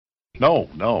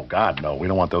No, God, no. We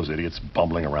don't want those idiots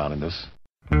bumbling around in this.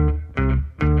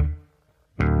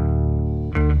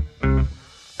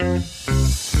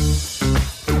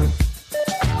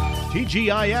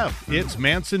 TGIF, it's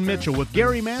Mantz and Mitchell with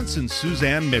Gary Mantz and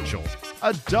Suzanne Mitchell.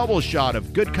 A double shot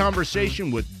of good conversation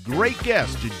with great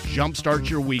guests to jumpstart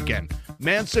your weekend.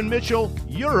 Mantz and Mitchell,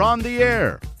 you're on the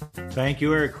air. Thank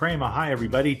you, Eric Kramer. Hi,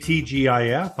 everybody.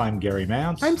 TGIF. I'm Gary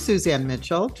Mantz. I'm Suzanne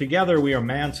Mitchell. Together, we are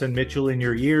Mantz and Mitchell in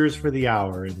your ears for the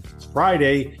hour. And it's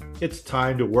Friday. It's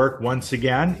time to work once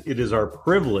again. It is our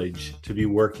privilege to be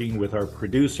working with our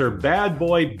producer, bad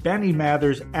boy Benny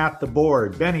Mathers, at the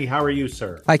board. Benny, how are you,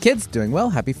 sir? Hi, kids. Doing well.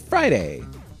 Happy Friday.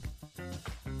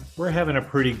 We're having a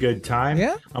pretty good time.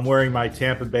 Yeah. I'm wearing my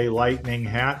Tampa Bay Lightning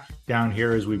hat down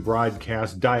here as we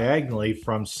broadcast diagonally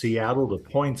from Seattle to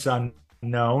points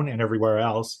unknown and everywhere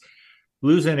else.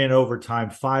 Losing in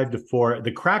overtime 5-4.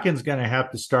 The Kraken's going to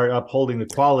have to start upholding the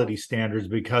quality standards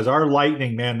because our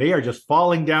Lightning, man, they are just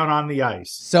falling down on the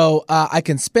ice. So I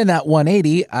can spin that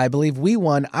 180. I believe we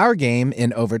won our game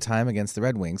in overtime against the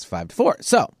Red Wings 5-4.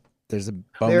 So there's a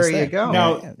bonus there. You go.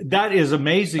 Now, that is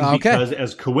amazing because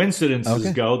as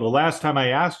coincidences go, the last time I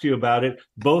asked you about it,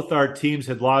 both our teams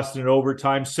had lost in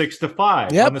overtime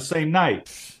 6-5 on the same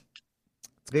night.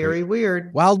 Very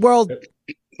weird. Wild world.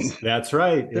 That's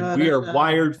right. And we are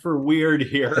wired for weird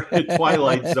here at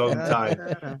Twilight Zone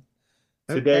time.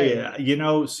 Today,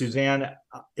 Suzanne,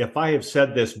 if I have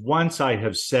said this once, I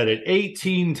have said it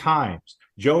 18 times.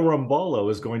 Joe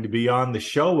Rumbolo is going to be on the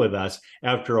show with us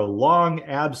after a long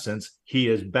absence. He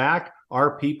is back.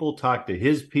 Our people talk to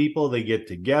his people. They get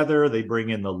together. They bring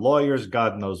in the lawyers.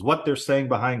 God knows what they're saying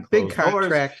behind closed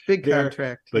doors. Big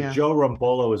contract. But Joe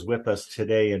Rumbolo is with us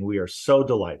today, and we are so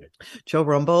delighted. Joe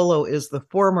Rumbolo is the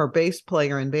former bass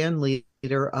player and band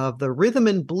leader of the rhythm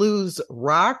and blues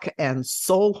rock and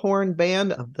soul horn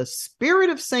band of the Spirit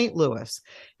of St. Louis.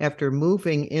 After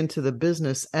moving into the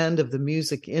business end of the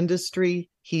music industry,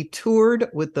 he toured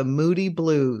with the Moody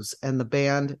Blues and the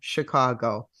band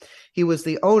Chicago. He was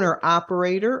the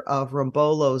owner-operator of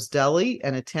Rumbolo's Deli,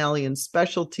 an Italian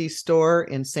specialty store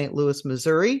in St. Louis,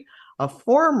 Missouri, a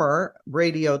former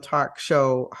radio talk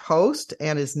show host,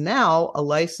 and is now a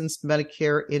licensed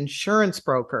Medicare insurance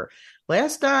broker.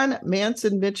 Last on Mantz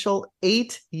and Mitchell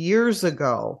 8 years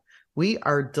ago. We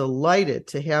are delighted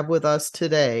to have with us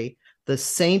today the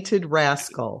Sainted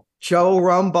Rascal, Joe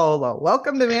Rumbolo.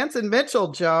 Welcome to Mantz and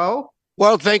Mitchell, Joe.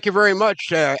 Well, thank you very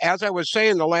much. As I was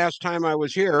saying the last time I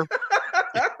was here.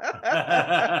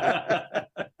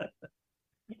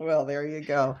 Well, there you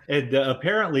go. And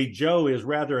apparently Joe is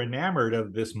rather enamored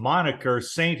of this moniker,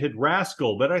 Sainted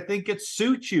Rascal, but I think it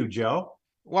suits you, Joe.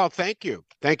 Well, thank you.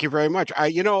 Thank you very much.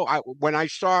 When I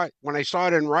saw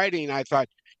it in writing, I thought,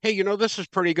 hey, this is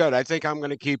pretty good. I think I'm going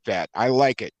to keep that. I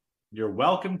like it. You're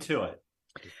welcome to it.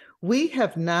 We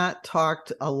have not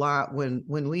talked a lot when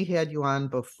we had you on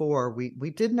before. We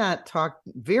did not talk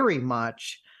very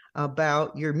much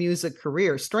about your music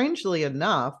career. Strangely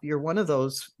enough, you're one of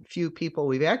those few people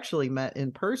we've actually met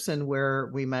in person,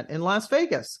 where we met in Las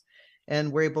Vegas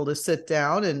and we're able to sit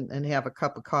down and have a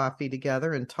cup of coffee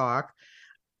together and talk.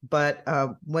 But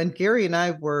when Gary and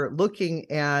I were looking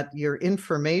at your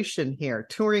information here,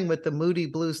 touring with the Moody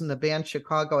Blues and the band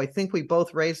Chicago, I think we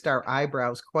both raised our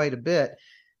eyebrows quite a bit.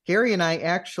 Gary and I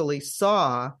actually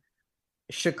saw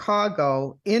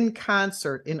Chicago in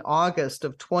concert in August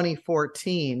of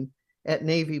 2014 at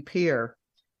Navy Pier.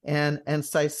 And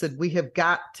so I said, we have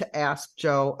got to ask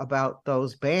Joe about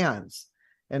those bands.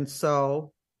 And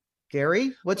so,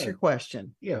 Gary, what's your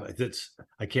question? Yeah,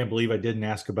 I can't believe I didn't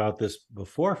ask about this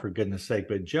before, for goodness sake.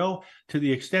 But Joe, to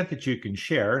the extent that you can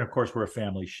share, and of course we're a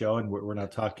family show, and we're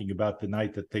not talking about the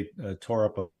night that they tore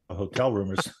up a hotel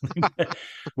room or something.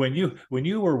 when you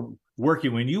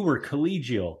were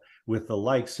collegial with the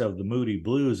likes of the Moody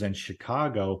Blues and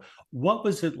Chicago, what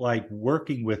was it like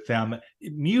working with them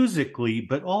musically,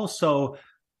 but also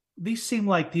these seem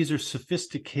like these are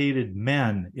sophisticated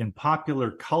men in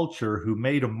popular culture who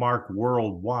made a mark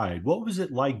worldwide. What was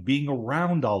it like being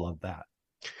around all of that?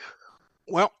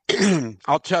 Well,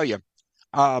 I'll tell you,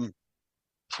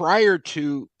 prior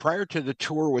to the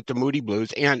tour with the Moody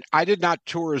Blues, and I did not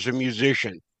tour as a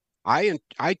musician. I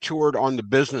toured on the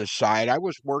business side. I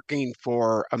was working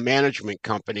for a management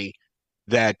company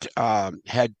that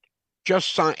had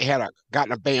just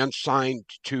gotten a band signed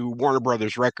to Warner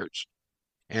Brothers Records.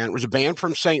 And it was a band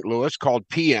from St. Louis called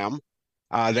PM.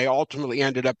 They ultimately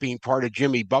ended up being part of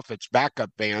Jimmy Buffett's backup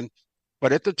band.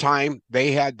 But at the time,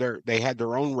 they had their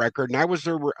own record, and I was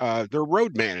their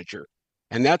road manager.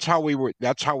 And that's how we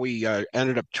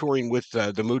ended up touring with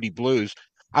the Moody Blues.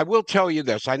 I will tell you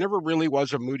this. I never really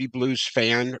was a Moody Blues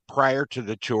fan prior to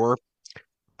the tour.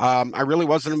 I really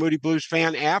wasn't a Moody Blues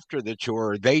fan after the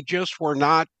tour. They just were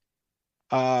not,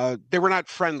 they were not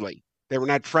friendly. They were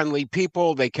not friendly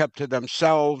people. They kept to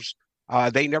themselves.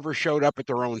 They never showed up at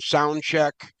their own sound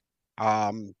check.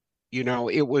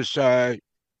 It was,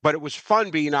 but it was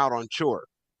fun being out on tour,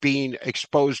 being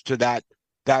exposed to that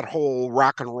whole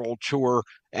rock and roll tour.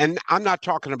 And I'm not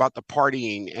talking about the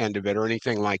partying end of it or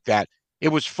anything like that. It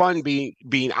was fun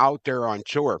being out there on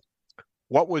tour.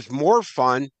 What was more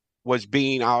fun was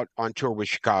being out on tour with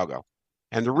Chicago.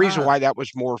 And the reason why that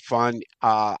was more fun,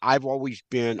 I've always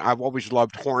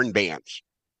loved horn bands.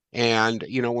 And,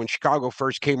 when Chicago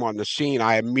first came on the scene,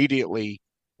 I immediately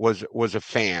was a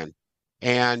fan.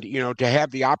 And, to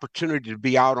have the opportunity to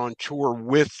be out on tour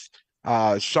with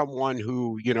someone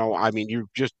who,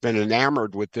 you've just been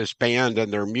enamored with this band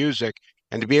and their music,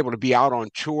 and to be able to be out on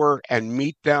tour and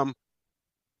meet them.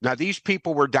 Now, these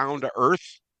people were down to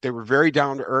earth. They were very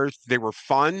down to earth. They were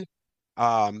fun.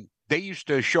 They used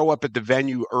to show up at the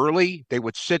venue early. They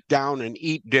would sit down and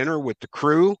eat dinner with the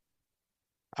crew.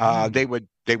 They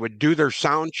would do their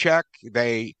sound check.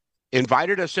 They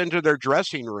invited us into their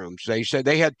dressing rooms. They said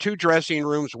they had 2 dressing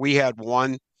rooms. We had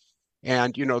 1.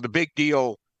 And, the big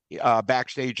deal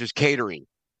backstage is catering.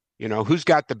 Who's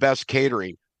got the best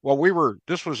catering? Well,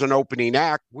 this was an opening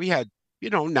act. We had,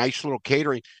 nice little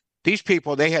catering. These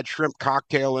people, they had shrimp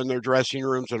cocktail in their dressing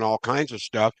rooms and all kinds of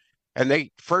stuff. And they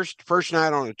first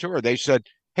night on the tour, they said,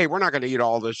 "Hey, we're not going to eat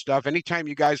all this stuff. Anytime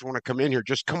you guys want to come in here,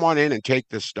 just come on in and take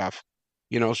this stuff."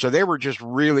 So they were just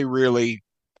really, really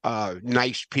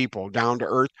nice people, down to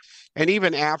earth. And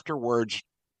even afterwards,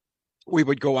 we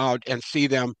would go out and see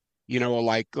them,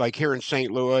 like here in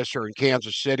St. Louis or in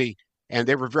Kansas City, and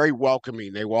they were very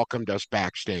welcoming. They welcomed us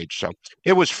backstage. So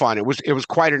it was fun. It was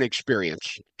quite an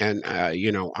experience. And,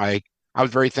 I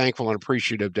was very thankful and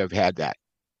appreciative to have had that.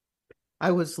 I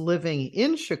was living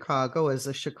in Chicago as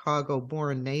a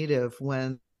Chicago-born native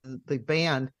when the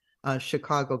band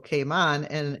Chicago came on,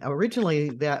 and originally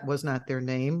that was not their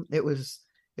name. It was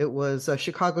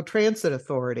Chicago Transit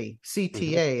Authority,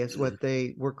 CTA is what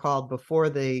they were called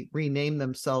before they renamed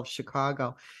themselves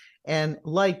Chicago. And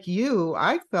like you,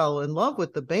 I fell in love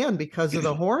with the band because of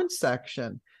the horn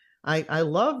section. I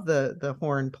love the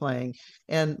horn playing,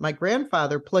 and my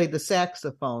grandfather played the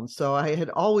saxophone, so I had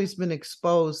always been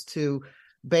exposed to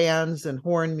bands and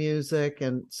horn music,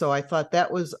 and so I thought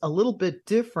that was a little bit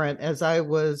different as I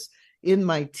was in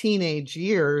my teenage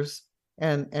years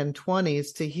and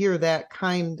 20s to hear that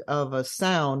kind of a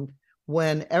sound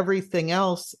when everything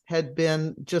else had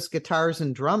been just guitars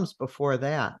and drums before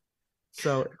that.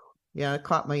 So yeah, it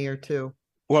caught my ear too.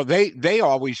 Well, they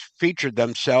always featured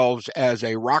themselves as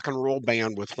a rock and roll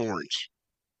band with horns.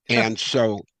 And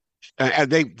so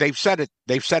they've said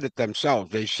it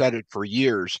themselves. They've said it for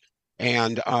years.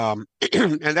 And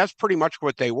and that's pretty much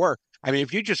what they were. I mean,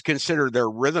 if you just consider their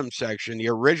rhythm section, the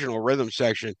original rhythm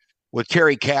section with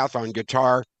Terry Kath on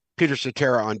guitar, Peter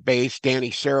Cetera on bass,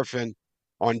 Danny Serafin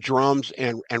on drums,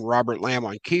 and Robert Lamb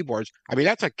on keyboards. I mean,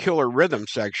 that's a killer rhythm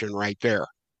section right there.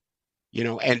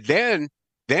 And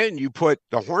then you put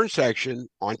the horn section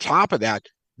on top of that.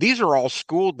 These are all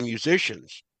schooled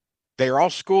musicians. They are all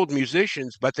schooled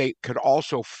musicians, but they could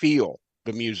also feel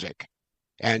the music.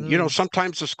 And,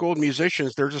 sometimes the schooled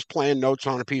musicians, they're just playing notes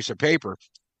on a piece of paper,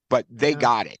 but they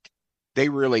got it. They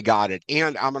really got it.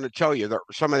 And I'm going to tell you that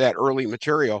some of that early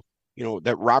material,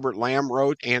 that Robert Lamb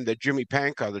wrote and that Jimmy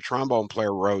Panka, the trombone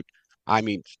player, wrote, I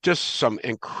mean, just some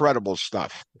incredible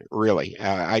stuff, really.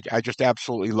 I just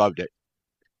absolutely loved it.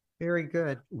 Very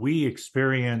good. We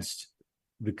experienced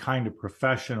the kind of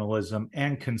professionalism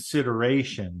and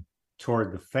consideration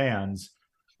toward the fans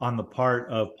on the part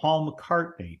of Paul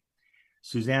McCartney.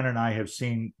 Suzanne and I have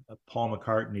seen Paul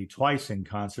McCartney twice in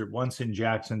concert, once in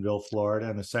Jacksonville, Florida,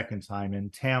 and the second time in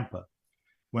Tampa.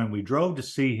 When we drove to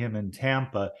see him in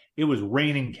Tampa, it was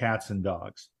raining cats and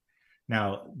dogs.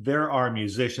 Now, there are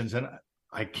musicians, and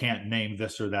I can't name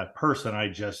this or that person. I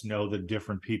just know that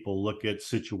different people look at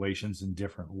situations in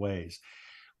different ways.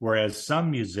 Whereas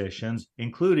some musicians,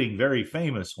 including very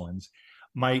famous ones,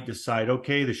 might decide,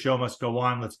 okay, the show must go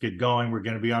on. Let's get going. We're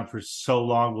going to be on for so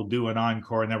long. We'll do an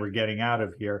encore and then we're getting out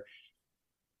of here.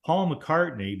 Paul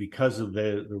McCartney, because of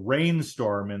the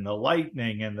rainstorm and the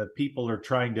lightning and the people are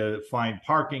trying to find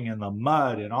parking in the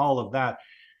mud and all of that,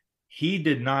 he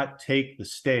did not take the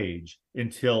stage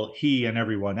until he and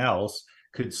everyone else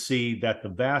could see that the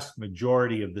vast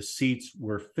majority of the seats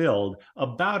were filled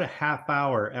about a half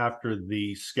hour after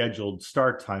the scheduled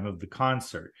start time of the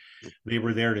concert. They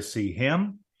were there to see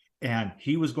him, and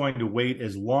he was going to wait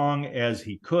as long as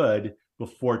he could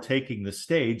before taking the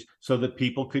stage so that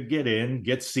people could get in,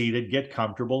 get seated, get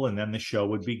comfortable, and then the show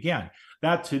would begin.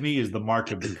 That to me is the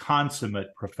mark of the consummate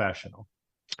professional.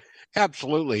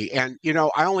 Absolutely. And,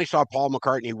 I only saw Paul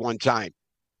McCartney one time,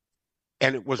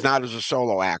 and it was not as a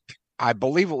solo act. I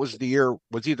believe it was either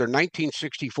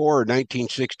 1964 or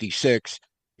 1966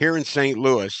 here in St.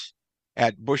 Louis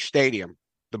at Busch Stadium,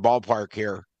 the ballpark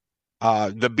here.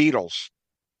 The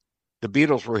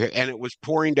Beatles were here, and it was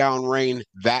pouring down rain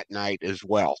that night as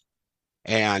well.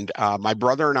 And my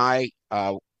brother and I,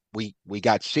 we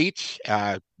got seats.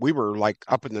 We were like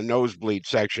up in the nosebleed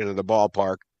section of the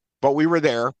ballpark, but we were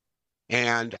there.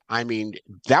 And I mean,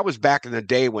 that was back in the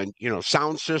day when,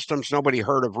 sound systems, nobody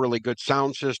heard of really good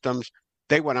sound systems.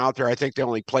 They went out there. I think they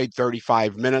only played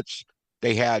 35 minutes.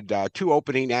 They had two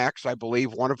opening acts, I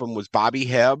believe. One of them was Bobby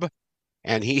Hebb,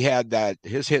 and he had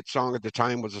his hit song at the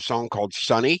time was a song called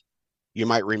Sunny. You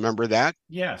might remember that.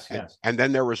 Yes. And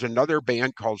then there was another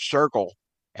band called Circle,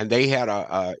 and they had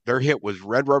their hit was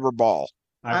Red Rubber Ball.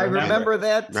 I remember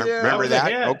that too. Remember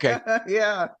that? Okay.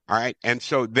 Yeah. All right. And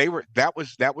so that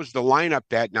was the lineup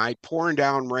that night, pouring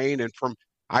down rain. And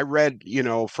I read,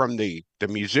 from the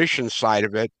musician side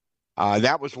of it,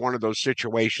 that was one of those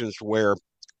situations where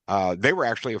they were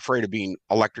actually afraid of being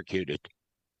electrocuted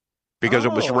because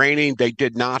it was raining. They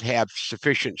did not have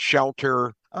sufficient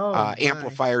shelter.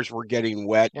 Amplifiers were getting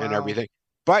wet and everything.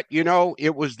 But,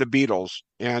 it was the Beatles.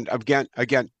 And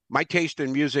again, my taste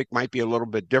in music might be a little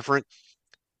bit different.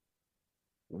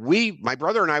 My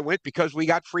brother and I went because we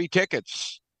got free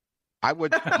tickets. That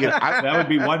would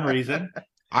be one reason.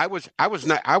 I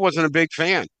wasn't a big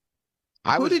fan.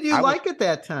 Who did you like at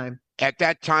that time? At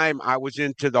that time, I was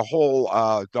into the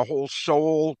whole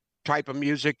soul type of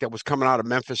music that was coming out of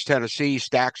Memphis, Tennessee,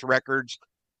 Stax Records,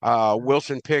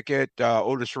 Wilson Pickett,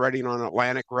 Otis Redding on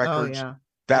Atlantic Records. Oh,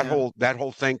 yeah. That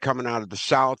whole thing coming out of the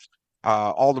South,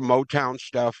 all the Motown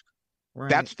stuff. Right.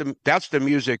 That's the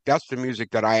music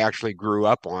that I actually grew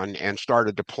up on and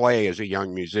started to play as a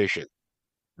young musician.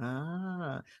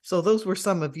 So those were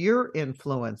some of your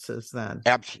influences then.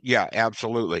 Yeah,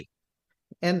 absolutely.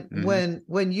 And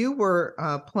when you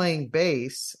were playing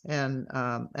bass and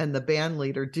the band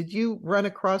leader, did you run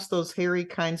across those hairy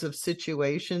kinds of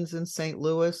situations in St.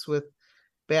 Louis with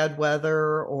bad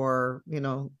weather or,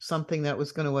 something that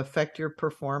was going to affect your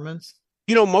performance?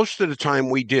 Most of the time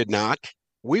we did not.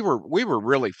 We were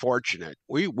really fortunate.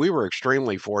 We were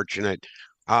extremely fortunate.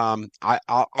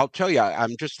 I'll tell you,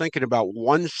 I'm just thinking about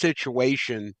one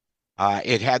situation.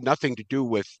 It had nothing to do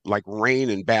with like rain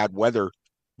and bad weather,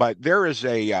 but there was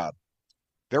a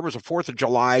 4th of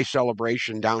July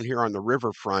celebration down here on the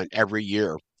riverfront every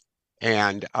year,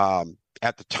 and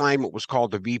at the time it was called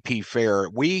the VP Fair.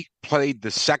 We played the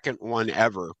second one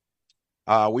ever.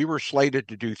 We were slated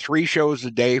to do 3 shows a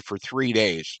day for 3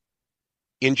 days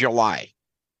in July.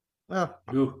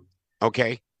 Oh.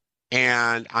 Okay.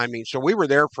 And I mean, so we were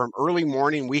there from early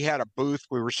morning. We had a booth.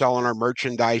 We were selling our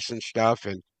merchandise and stuff.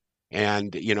 And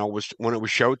when it was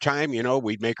showtime,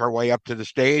 we'd make our way up to the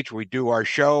stage. We'd do our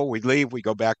show. We'd leave. We'd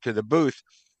go back to the booth.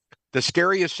 The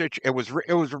scariest it was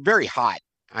very hot.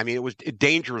 I mean, it was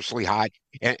dangerously hot.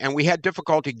 And we had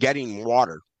difficulty getting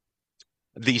water.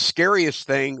 The scariest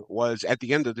thing was at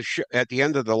the end of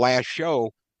the last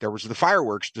show, there was the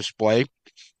fireworks display.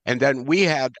 And then we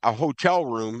had a hotel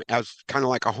room as kind of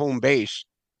like a home base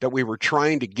that we were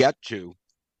trying to get to.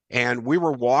 And we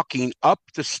were walking up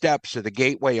the steps of the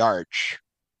Gateway Arch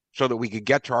so that we could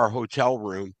get to our hotel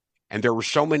room. And there were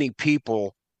so many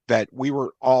people that we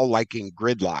were all like in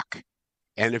gridlock.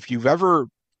 And if you've ever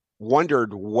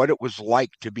wondered what it was like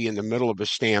to be in the middle of a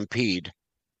stampede,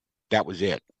 that was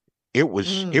it. It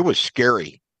was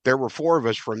scary. There were 4 of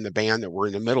us from the band that were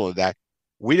in the middle of that.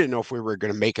 We didn't know if we were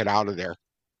going to make it out of there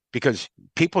because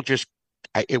people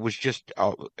it was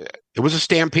a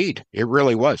stampede. It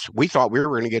really was. We thought we were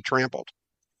going to get trampled,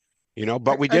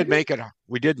 but we did make it.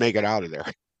 We did make it out of there.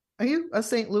 Are you a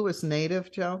St. Louis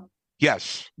native, Joe?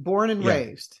 Yes. Born and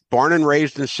raised. Born and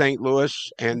raised in St.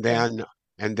 Louis. And then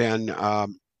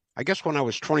I guess when I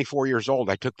was 24 years old,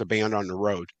 I took the band on the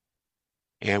road.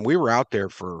 And we were out there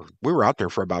for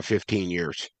about 15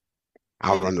 years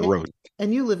out on the road.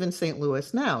 And you live in St.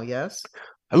 Louis now, yes?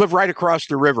 I live right across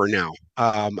the river now.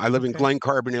 I live in Glen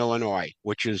Carbon, Illinois,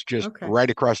 which is just right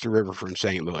across the river from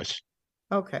St. Louis.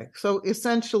 Okay. So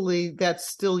essentially, that's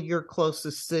still your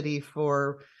closest city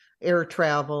for air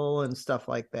travel and stuff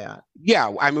like that.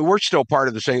 Yeah. I mean, we're still part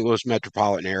of the St. Louis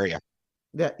metropolitan area.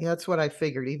 That's what I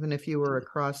figured, even if you were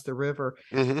across the river.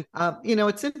 Mm-hmm.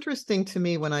 It's interesting to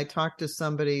me when I talk to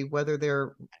somebody, whether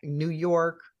they're New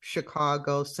York,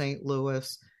 Chicago, St.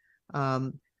 Louis,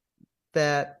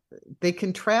 that they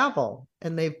can travel,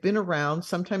 and they've been around,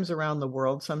 sometimes around the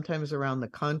world, sometimes around the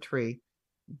country,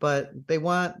 but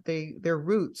their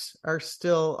roots are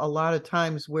still a lot of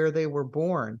times where they were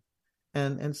born.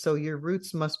 And so your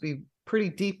roots must be pretty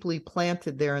deeply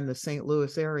planted there in the St.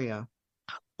 Louis area.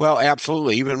 Well,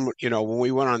 absolutely. Even, when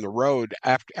we went on the road,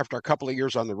 after a couple of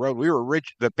years on the road,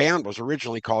 the band was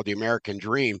originally called the American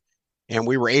Dream, and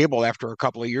we were able, after a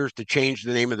couple of years, to change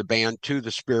the name of the band to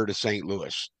the Spirit of St.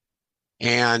 Louis.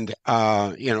 And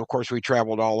of course, we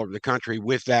traveled all over the country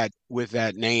with that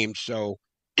name. So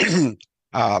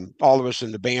all of us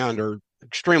in the band are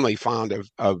extremely fond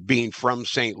of being from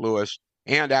St. Louis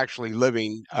and actually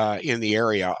living in the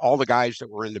area. All the guys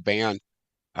that were in the band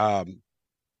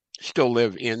still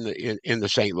live in the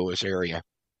St. Louis area,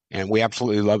 and we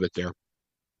absolutely love it there.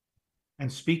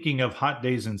 And speaking of hot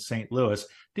days in St. Louis,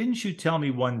 didn't you tell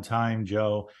me one time,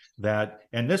 Joe, that,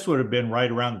 and this would have been right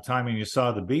around the time when you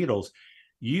saw the Beatles,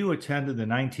 you attended the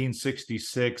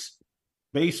 1966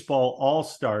 baseball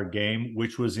all-star game,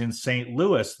 which was in St.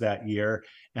 Louis that year,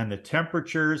 and the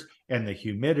temperatures and the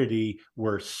humidity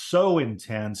were so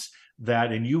intense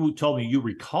that, and you told me you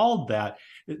recalled that,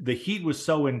 the heat was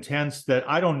so intense that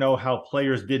I don't know how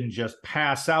players didn't just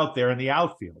pass out there in the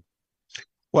outfield.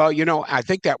 Well, I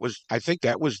think that was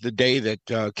the day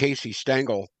that Casey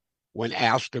Stengel, when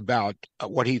asked about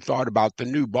what he thought about the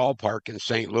new ballpark in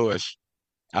St. Louis,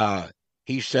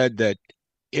 he said that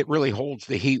it really holds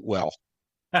the heat well.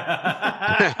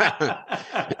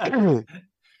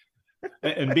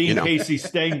 And being Casey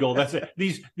Stengel, that's it.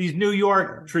 These New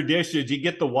York traditions, you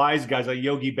get the wise guys like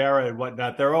Yogi Berra and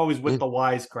whatnot. They're always with the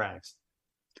wisecracks.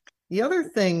 The other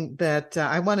thing that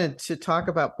I wanted to talk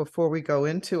about before we go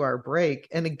into our break,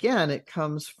 and again, it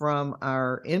comes from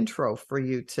our intro for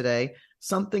you today,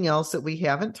 something else that we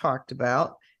haven't talked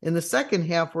about. In the second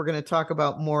half, we're going to talk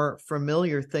about more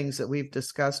familiar things that we've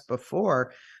discussed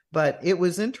before. But it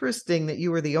was interesting that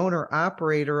you were the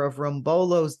owner-operator of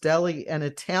Rumbolo's Deli, an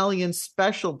Italian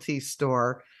specialty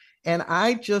store. And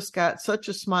I just got such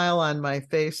a smile on my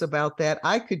face about that.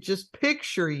 I could just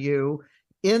picture you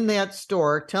in that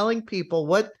store telling people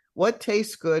what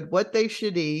tastes good, what they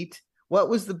should eat, what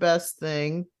was the best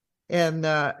thing. And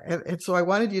so I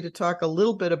wanted you to talk a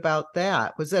little bit about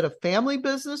that. Was that a family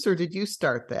business, or did you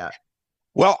start that?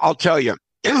 Well, I'll tell you,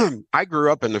 I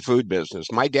grew up in the food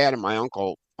business. My dad and my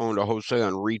uncle owned a wholesale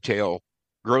and retail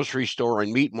grocery store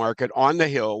and meat market on the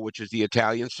Hill, which is the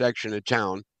Italian section of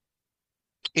town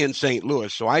in St.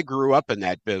 Louis. So I grew up in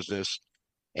that business.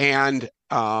 And,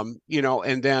 and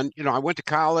then, I went to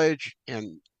college,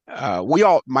 and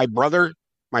my brother,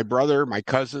 my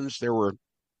cousins, there were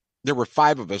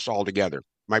 5 of us all together.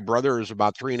 My brother is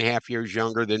about 3.5 years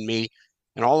younger than me,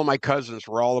 and all of my cousins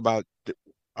were all about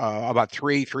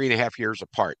 3.5 years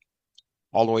apart,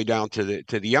 all the way down to the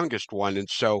youngest one. And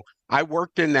so I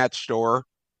worked in that store,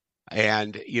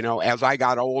 and as I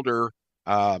got older,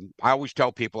 I always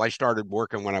tell people I started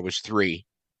working when I was 3.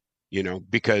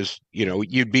 Because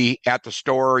you'd be at the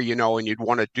store, and you'd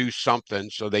want to do something,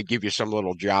 so they give you some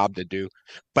little job to do.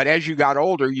 But as you got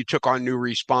older, you took on new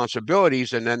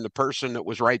responsibilities, and then the person that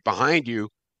was right behind you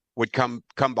would come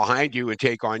behind you and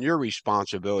take on your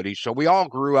responsibilities. So we all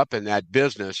grew up in that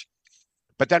business,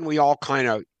 but then we all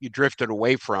you drifted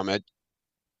away from it.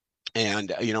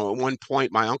 And at one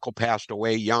point, my uncle passed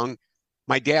away young.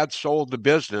 My dad sold the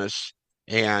business.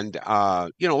 And,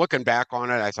 looking back on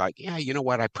it, I thought, yeah, you know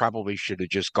what? I probably should have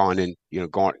just gone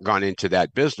into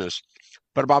that business.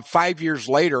 But about 5 years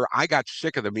later, I got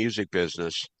sick of the music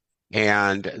business.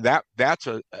 And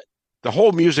the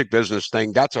whole music business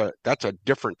thing, that's a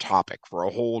different topic for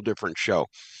a whole different show.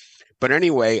 But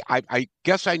anyway, I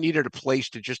guess I needed a place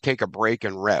to just take a break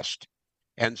and rest.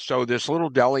 And so this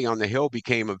little deli on the Hill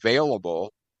became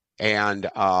available. And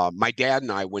my dad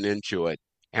and I went into it.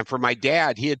 And for my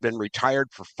dad, he had been retired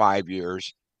for 5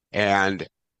 years, and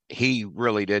he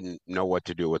really didn't know what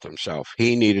to do with himself.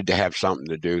 He needed to have something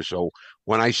to do. So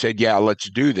when I said, yeah, let's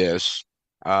do this,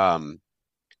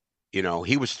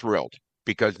 he was thrilled,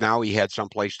 because now he had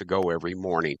someplace to go every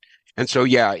morning. And so,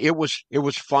 yeah, it was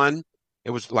fun. It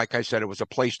was, like I said, it was a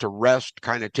place to rest,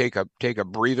 kind of take a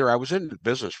breather. I was in the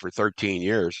business for 13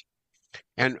 years.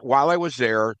 And while I was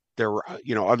there were,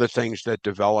 other things that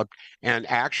developed. And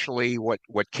actually what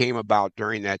came about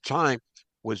during that time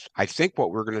was, I think, what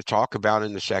we're going to talk about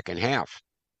in the second half,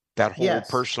 that whole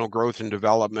personal growth and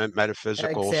development,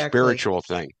 metaphysical, spiritual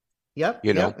thing. Yep.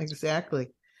 Exactly.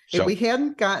 So, if we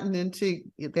hadn't gotten into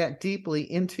that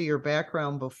deeply into your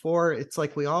background before, it's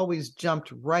like we always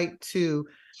jumped right to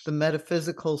the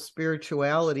metaphysical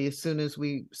spirituality as soon as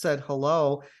we said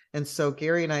hello. And so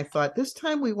Gary and I thought this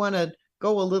time we want to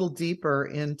go a little deeper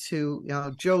into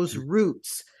Joe's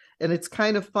roots. And it's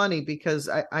kind of funny because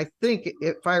I think,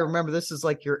 if I remember, this is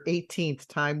like your 18th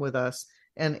time with us.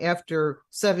 And after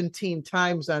 17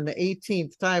 times, on the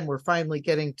 18th time, we're finally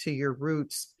getting to your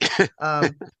roots.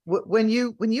 When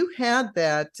you had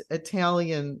that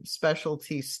Italian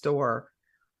specialty store,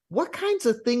 what kinds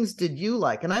of things did you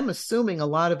like? And I'm assuming a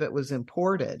lot of it was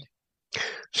imported.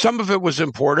 Some of it was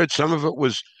imported. Some of it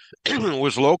was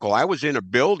was local. I was in a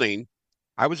building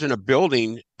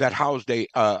that housed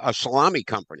a salami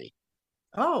company.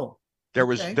 Oh, there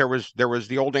okay. was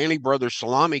the old Annie Brothers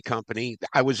Salami Company.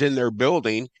 I was in their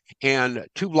building, and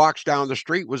 2 blocks down the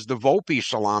street was the Volpe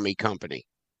Salami Company.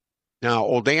 Now,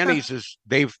 Old Annie's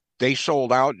they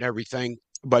sold out and everything,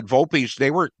 but Volpe's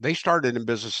they started in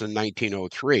business in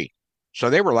 1903, so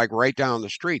they were like right down the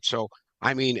street. So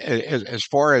I mean, as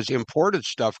far as imported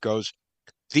stuff goes,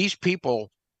 these people,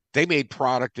 they made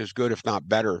product as good, if not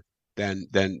better,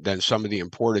 than some of the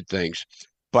imported things.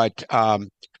 But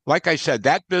like I said,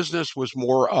 that business was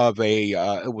more of a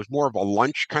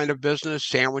lunch kind of business: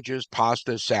 sandwiches,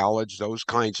 pasta, salads, those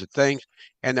kinds of things.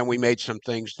 And then we made some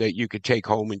things that you could take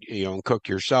home and and cook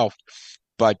yourself.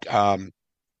 But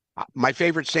my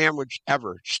favorite sandwich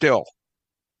ever still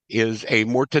is a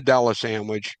mortadella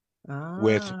sandwich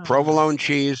with provolone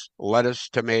cheese, lettuce,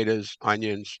 tomatoes,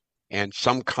 onions, and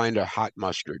some kind of hot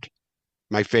mustard.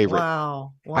 My favorite.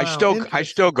 Wow. I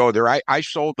still go there. I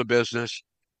sold the business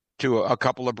to a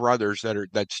couple of brothers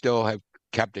that still have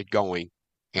kept it going.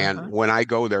 And when I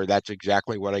go there, that's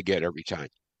exactly what I get every time.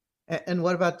 And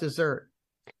what about dessert?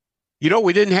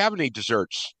 We didn't have any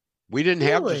desserts. We didn't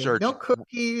have desserts. No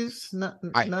cookies. No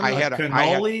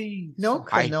cannoli. No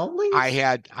cannolis.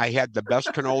 I had the best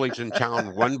cannolis in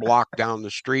town, 1 block down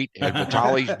the street at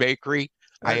Vitale's Bakery.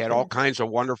 I had all kinds of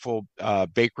wonderful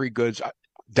bakery goods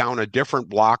down a different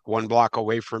block, 1 block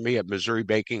away from me, at Missouri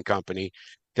Baking Company.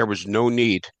 There was no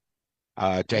need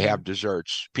to have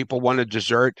desserts. People wanted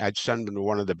dessert, I'd send them to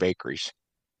one of the bakeries.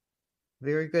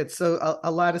 Very good. So a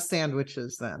lot of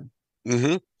sandwiches then.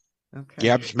 Mm-hmm. Okay.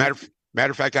 Yeah.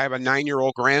 Matter of fact, I have a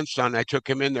 9-year-old grandson. I took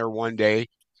him in there one day,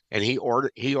 and he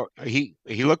ordered. He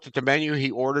looked at the menu. He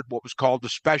ordered what was called the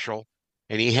special,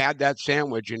 and he had that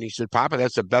sandwich. And he said, "Papa,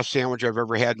 that's the best sandwich I've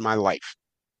ever had in my life."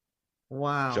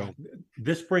 Wow. So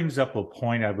this brings up a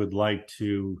point I'd like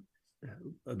to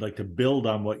build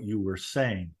on what you were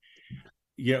saying.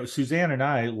 Suzanne and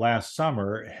I last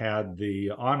summer had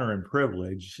the honor and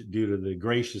privilege, due to the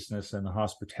graciousness and the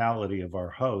hospitality of our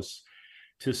hosts,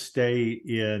 to stay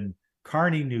in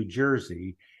Kearney, New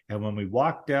Jersey. And when we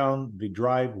walked down the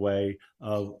driveway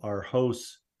of our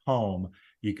host's home,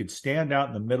 you could stand out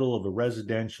in the middle of a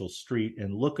residential street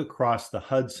and look across the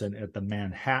Hudson at the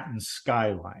Manhattan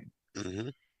skyline. Mm-hmm.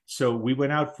 So we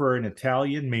went out for an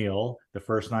Italian meal the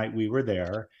first night we were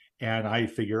there. And I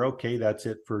figure, okay, that's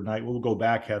it for night. We'll go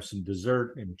back, have some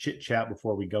dessert and chit chat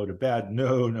before we go to bed.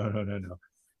 No.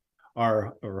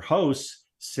 Our host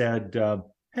said,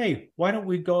 hey, why don't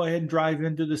we go ahead and drive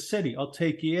into the city? I'll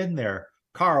take you in there.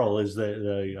 Carl is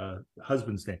the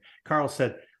husband's name. Carl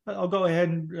said, I'll go ahead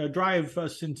and drive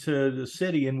us into the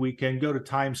city and we can go to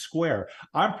Times Square.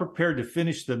 I'm prepared to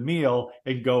finish the meal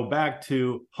and go back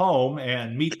to home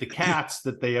and meet the cats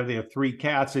that they have. They have 3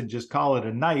 cats, and just call it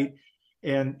a night.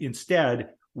 And instead,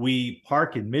 we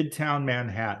park in Midtown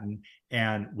Manhattan.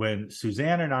 And when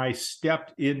Suzanne and I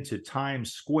stepped into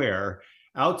Times Square,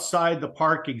 outside the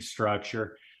parking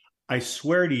structure, I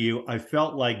swear to you, I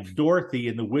felt like Dorothy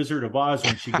in The Wizard of Oz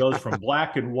when she goes from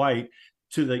black and white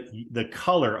to the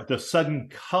color, the sudden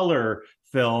color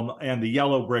film and the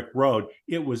yellow brick road.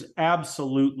 It was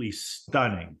absolutely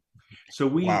stunning. So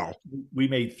we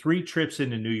made 3 trips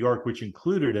into New York, which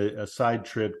included a side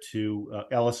trip to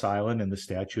Ellis Island and the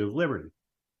Statue of Liberty.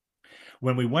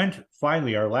 When we went,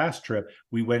 finally, our last trip,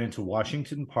 we went into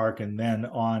Washington Park and then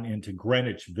on into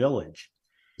Greenwich Village.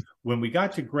 When we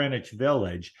got to Greenwich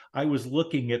Village, I was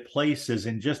looking at places,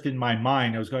 and just in my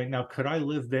mind, I was going, now, could I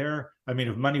live there? I mean,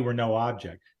 if money were no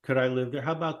object, could I live there?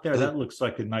 How about there? That looks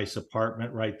like a nice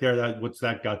apartment right there. What's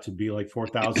that got to be, like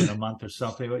 $4,000 a month or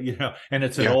something? And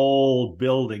it's an old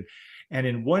building. And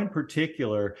in one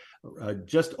particular,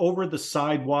 just over the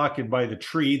sidewalk and by the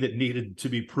tree that needed to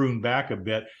be pruned back a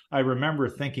bit, I remember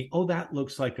thinking, oh, that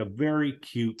looks like a very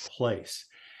cute place.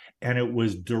 And it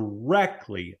was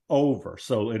directly over.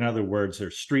 So in other words,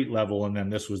 there's street level, and then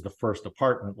this was the first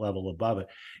apartment level above it.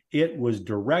 It was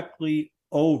directly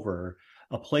over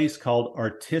a place called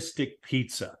Artistic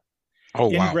Pizza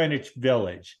in Greenwich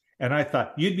Village. And I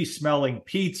thought, you'd be smelling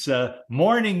pizza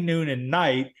morning, noon, and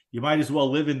night. You might as well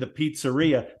live in the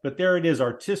pizzeria. But there it is,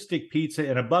 Artistic Pizza,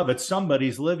 and above it,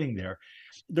 somebody's living there.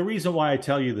 The reason why I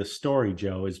tell you this story,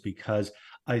 Joe, is because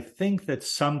I think that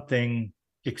something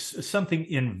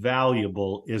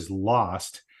invaluable is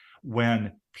lost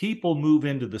when people move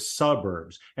into the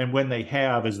suburbs, and when they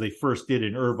have, as they first did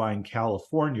in Irvine,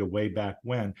 California, way back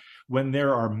when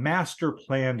there are master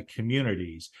planned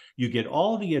communities, you get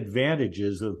all the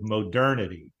advantages of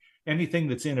modernity. Anything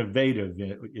that's innovative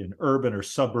in urban or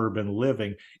suburban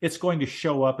living, it's going to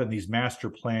show up in these master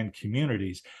planned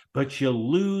communities, but you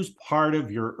lose part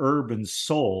of your urban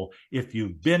soul if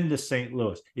you've been to St.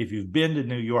 Louis, if you've been to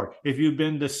New York, if you've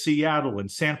been to Seattle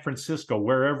and San Francisco,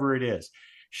 wherever it is,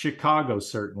 Chicago,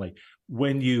 certainly.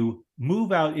 When you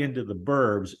move out into the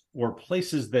burbs or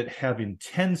places that have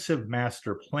intensive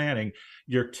master planning,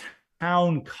 your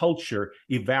town culture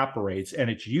evaporates, and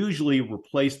it's usually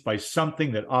replaced by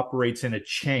something that operates in a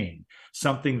chain,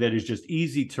 something that is just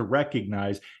easy to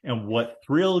recognize. And what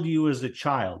thrilled you as a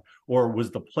child, or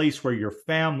was the place where your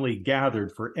family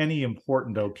gathered for any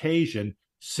important occasion,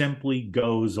 simply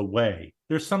goes away.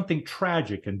 There's something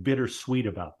tragic and bittersweet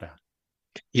about that.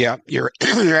 Yeah, you're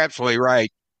absolutely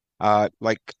right.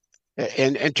 Like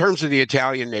in terms of the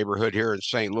Italian neighborhood here in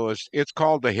St. Louis, it's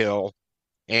called The Hill.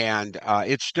 And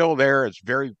it's still there. It's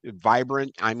very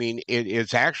vibrant. I mean,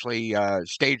 it's actually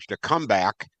staged a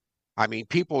comeback. I mean,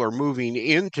 people are moving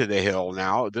into the Hill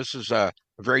now. This is a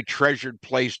very treasured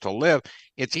place to live.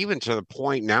 It's even to the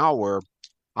point now where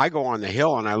I go on the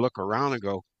Hill and I look around and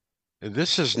go,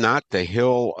 this is not the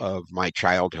Hill of my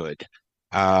childhood.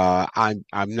 I'm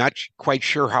not quite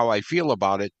sure how I feel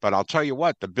about it, but I'll tell you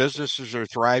what, the businesses are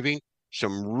thriving.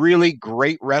 Some really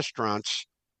great restaurants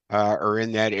are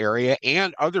in that area,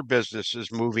 and other businesses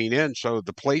moving in. So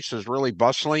the place is really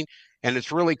bustling, and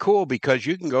it's really cool because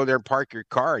you can go there and park your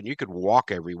car and you could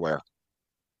walk everywhere.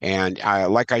 And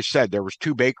like I said, there was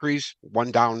 2 bakeries,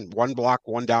 one down one block,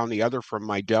 one down the other from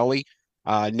my deli.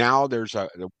 Now there's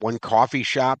one coffee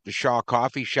shop, the Shaw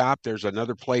Coffee Shop. There's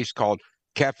another place called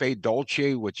Cafe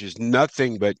Dolce, which is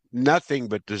nothing but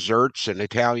desserts and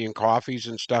Italian coffees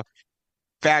and stuff.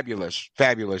 Fabulous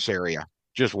area.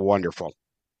 Just wonderful.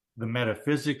 The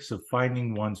metaphysics of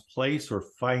finding one's place, or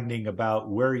finding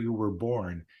about where you were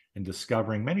born, and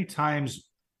discovering many times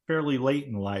fairly late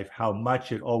in life how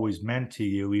much it always meant to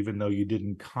you, even though you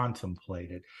didn't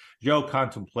contemplate it. Joe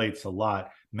contemplates a lot.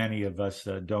 Many of us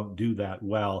don't do that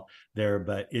well there,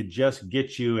 but it just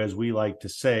gets you, as we like to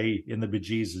say, in the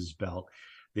bejesus belt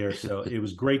there. So it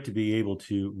was great to be able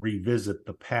to revisit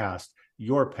the past,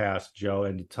 your past, Joe,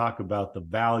 and to talk about the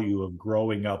value of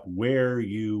growing up where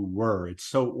you were. It's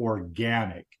so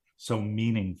organic, so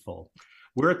meaningful.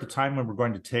 We're at the time when we're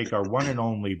going to take our one and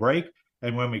only break.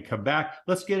 And when we come back,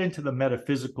 let's get into the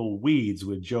metaphysical weeds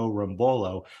with Joe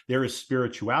Rumbolo. There is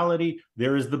spirituality.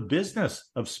 There is the business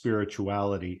of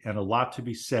spirituality, and a lot to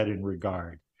be said in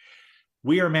regard.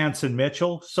 We are Mantz and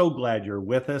Mitchell. So glad you're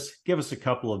with us. Give us a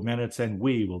couple of minutes and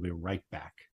we will be right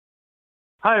back.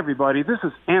 Hi, everybody. This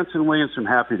is Anson Williams from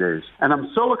Happy Days, and I'm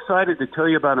so excited to tell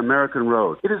you about American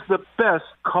Road. It is the best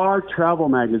car travel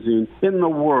magazine in the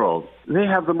world. They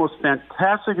have the most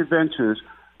fantastic adventures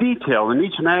detailed in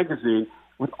each magazine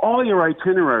with all your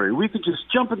itinerary. We could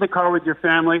just jump in the car with your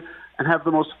family and have the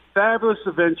most fabulous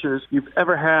adventures you've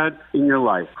ever had in your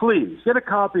life. Please get a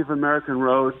copy of American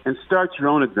Road and start your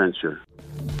own adventure.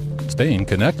 Staying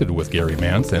connected with Gary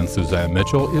Mantz and Suzanne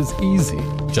Mitchell is easy.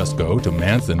 Just go to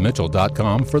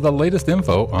mantsandmitchell.com for the latest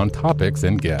info on topics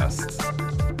and guests.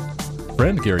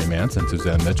 Friend Gary Mantz and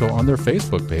Suzanne Mitchell on their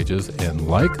Facebook pages and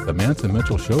like the Mantz and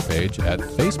Mitchell show page at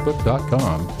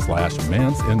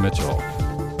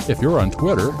facebook.com/MantzandMitchell. If you're on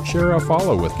Twitter, share a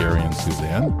follow with Gary and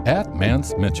Suzanne at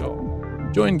Mantz Mitchell.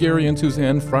 Join Gary and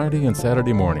Suzanne Friday and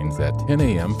Saturday mornings at 10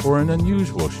 a.m. for an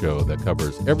unusual show that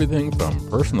covers everything from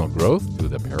personal growth to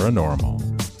the paranormal.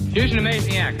 Here's an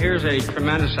amazing act. Here's a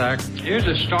tremendous act. Here's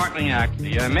a startling act.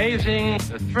 The amazing,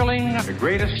 the thrilling, the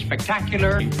greatest,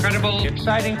 spectacular, incredible,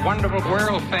 exciting, wonderful,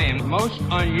 world famed, most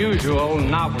unusual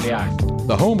novelty act.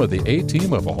 The home of the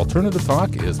A-Team of Alternative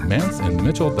Talk is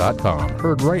mantsandmitchell.com.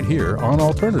 Heard right here on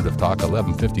Alternative Talk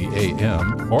 1150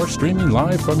 AM or streaming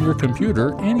live from your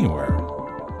computer anywhere.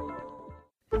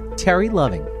 Terry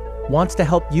Loving wants to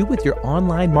help you with your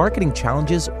online marketing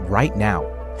challenges right now.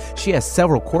 She has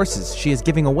several courses she is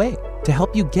giving away to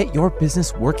help you get your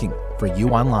business working for you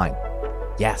online.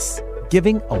 Yes,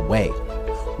 giving away.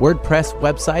 WordPress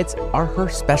websites are her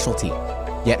specialty,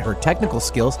 yet her technical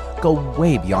skills go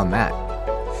way beyond that.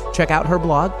 Check out her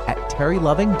blog at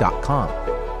terryloving.com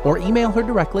or email her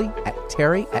directly at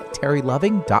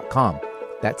terry@terryloving.com.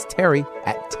 That's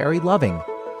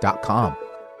terry@terryloving.com.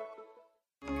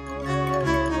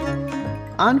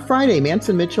 On Friday, Mantz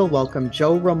and Mitchell welcomed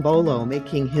Joe Rumbolo,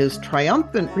 making his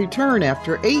triumphant return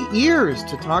after 8 years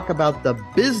to talk about the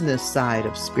business side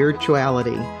of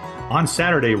spirituality. On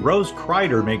Saturday, Rose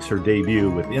Kreider makes her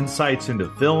debut with insights into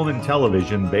film and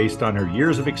television based on her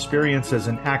years of experience as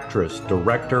an actress,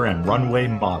 director, and runway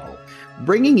model.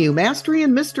 Bringing you Mastery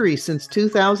and Mystery since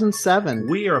 2007.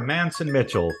 We are Mantz and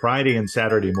Mitchell, Friday and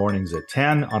Saturday mornings at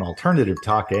 10 on Alternative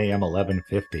Talk AM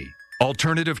 1150.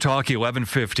 Alternative Talk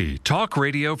 1150, talk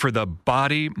radio for the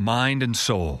body, mind, and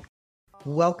soul.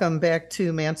 Welcome back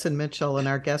to Mantz and Mitchell, and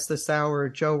our guest this hour,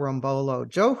 Joe Rumbolo.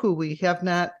 Joe, who we have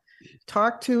not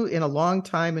talked to in a long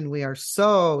time, and we are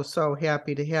so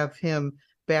happy to have him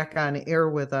back on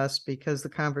air with us because the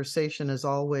conversation is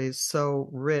always so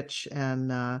rich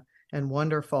and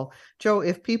wonderful. Joe,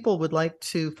 if people would like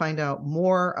to find out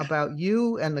more about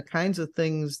you and the kinds of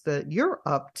things that you're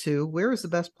up to, where is the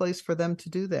best place for them to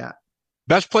do that?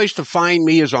 Best place to find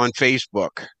me is on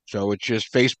Facebook. So it's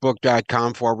just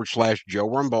facebook.com/Joe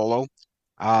Rumbolo.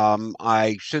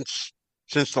 Since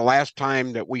the last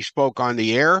time that we spoke on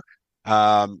the air,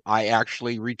 I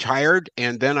actually retired,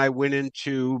 and then I went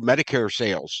into Medicare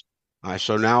sales.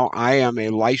 So now I am a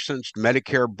licensed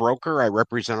Medicare broker. I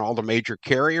represent all the major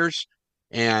carriers.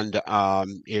 And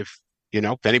if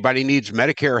anybody needs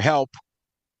Medicare help,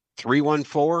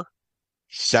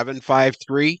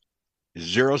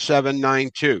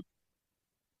 314-753-0792.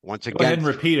 Once again, go ahead and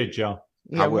repeat it, Joe.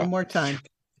 Yeah, one more time.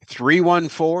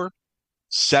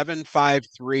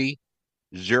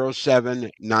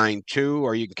 314-753-0792,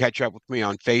 or you can catch up with me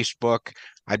on Facebook.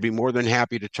 I'd be more than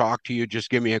happy to talk to you. Just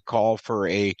give me a call for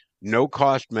a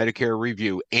no-cost Medicare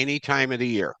review any time of the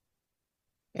year.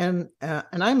 And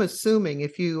I'm assuming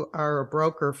if you are a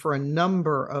broker for a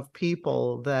number of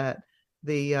people that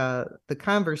the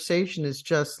conversation is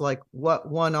just like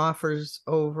what one offers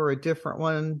over a different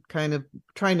one, kind of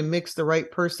trying to mix the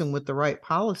right person with the right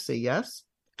policy. Yes.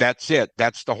 That's it.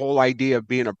 That's the whole idea of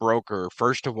being a broker.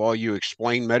 First of all, you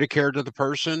explain Medicare to the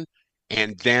person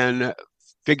and then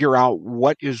figure out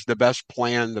what is the best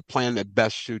plan, the plan that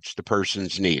best suits the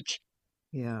person's needs.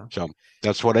 Yeah. So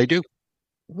that's what I do.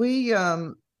 We,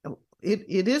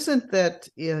 it isn't that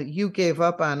you gave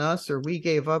up on us or we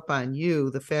gave up on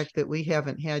you, the fact that we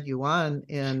haven't had you on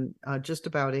in just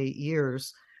about 8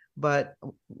 years, but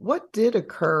what did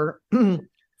occur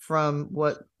from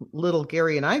what little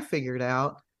Gary and I figured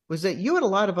out was that you had a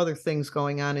lot of other things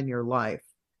going on in your life.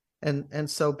 And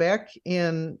so back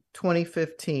in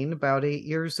 2015, about 8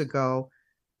 years ago,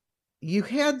 you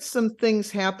had some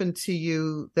things happen to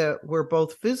you that were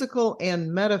both physical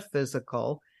and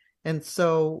metaphysical. And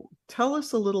so tell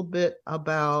us a little bit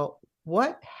about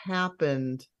what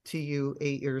happened to you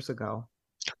 8 years ago.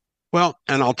 Well,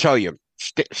 and I'll tell you,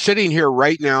 sitting here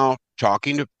right now,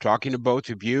 talking to both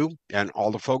of you and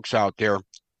all the folks out there,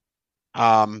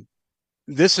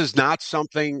 this is not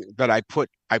something that I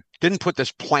didn't put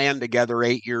this plan together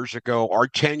 8 years ago or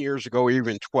 10 years ago, or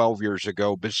even 12 years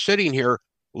ago, but sitting here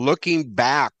looking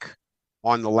back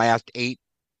on the last 8,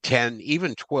 10,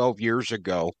 even 12 years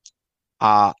ago,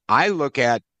 I look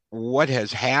at what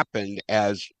has happened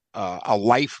as a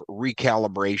life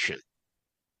recalibration.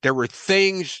 There were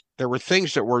things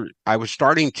that I was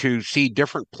starting to see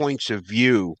different points of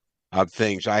view of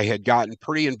things. I had gotten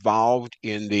pretty involved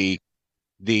in the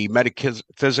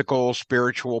metaphysical,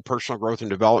 spiritual, personal growth and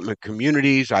development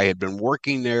communities. I had been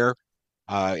working there.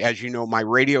 As you know, my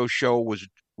radio show was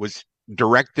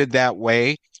directed that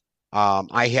way.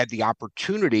 I had the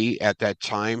opportunity at that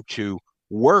time to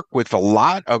work with a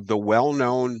lot of the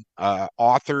well-known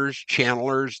authors,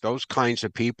 channelers, those kinds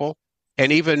of people,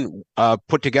 and even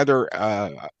put together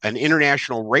an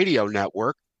international radio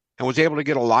network and was able to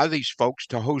get a lot of these folks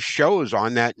to host shows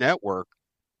on that network.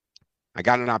 I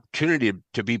got an opportunity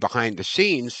to be behind the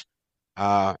scenes,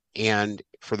 and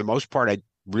for the most part, I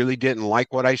really didn't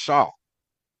like what I saw.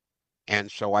 And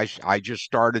so I just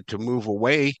started to move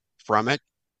away from it.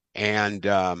 And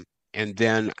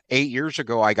then 8 years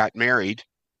ago, I got married.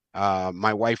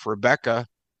 My wife, Rebecca,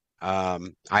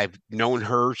 I've known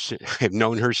her since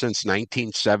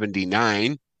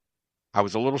 1979. I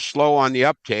was a little slow on the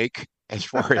uptake as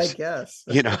far as, I guess,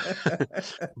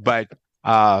 but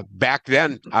back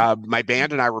then, my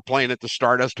band and I were playing at the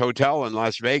Stardust Hotel in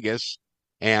Las Vegas,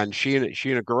 and she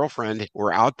and a girlfriend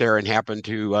were out there and happened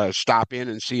to stop in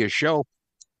and see a show.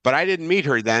 But I didn't meet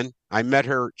her then. I met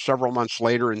her several months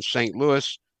later in St.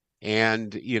 Louis,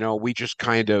 and we just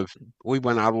we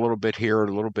went out a little bit here,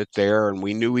 a little bit there, and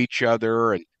we knew each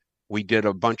other, and we did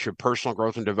a bunch of personal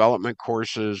growth and development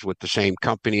courses with the same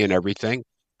company and everything.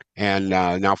 And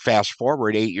now fast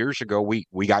forward 8 years ago, we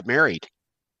got married.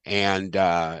 And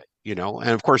and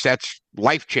of course that's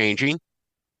life changing.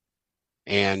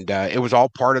 And it was all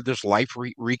part of this life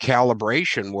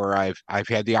recalibration where I've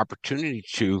had the opportunity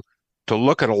to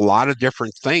look at a lot of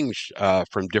different things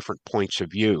from different points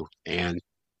of view. And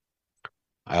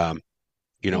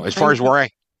as far as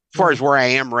where I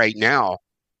am right now,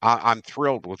 I'm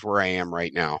thrilled with where I am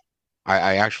right now.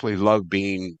 I actually love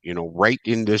being, right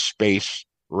in this space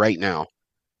right now.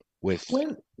 With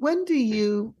when do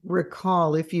you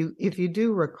recall, if you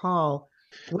do recall,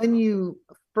 when you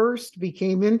first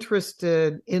became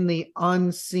interested in the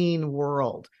unseen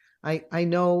world? I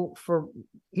know for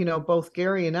both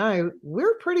Gary and I,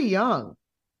 we're pretty young,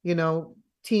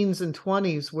 teens and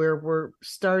 20s, where we're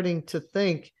starting to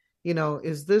think,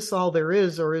 is this all there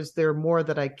is, or is there more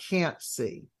that I can't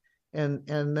see? And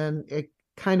then it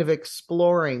kind of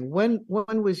exploring. When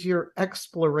was your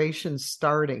exploration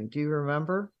starting? Do you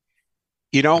remember?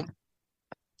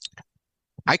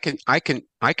 I can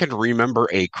remember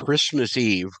a Christmas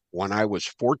Eve when I was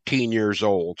 14 years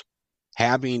old,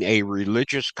 having a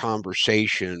religious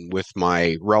conversation with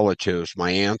my relatives,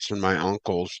 my aunts and my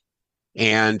uncles,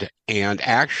 and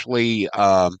actually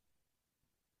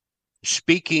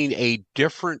speaking a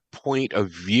different point of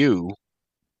view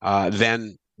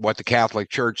than what the Catholic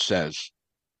Church says,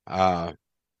 and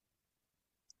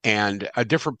a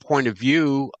different point of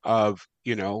view of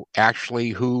actually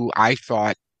who I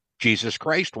thought Jesus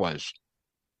Christ was.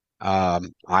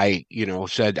 I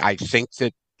said I think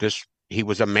that he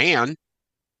was a man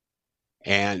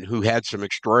and who had some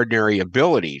extraordinary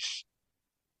abilities,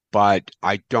 but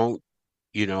I don't,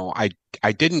 I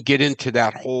didn't get into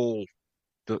that whole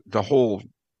the whole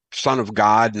Son of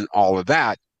God and all of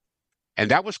that. And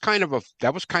that was kind of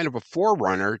a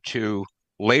forerunner to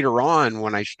later on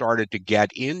when I started to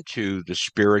get into the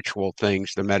spiritual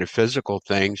things, the metaphysical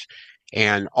things,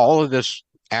 and all of this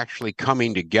actually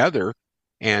coming together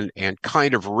and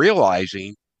kind of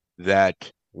realizing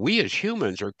that we as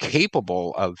humans are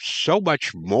capable of so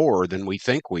much more than we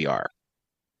think we are,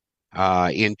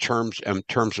 in terms of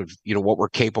what we're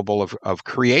capable of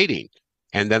creating.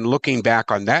 And then looking back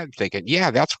on that and thinking,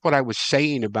 yeah, that's what I was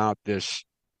saying about this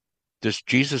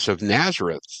Jesus of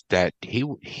Nazareth, that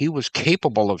he was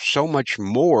capable of so much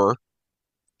more,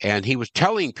 and he was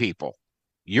telling people,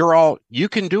 you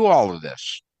can do all of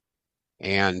this.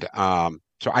 And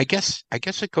so I guess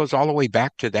it goes all the way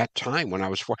back to that time when I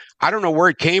was 4. I don't know where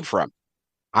it came from.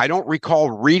 I don't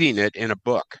recall reading it in a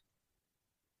book.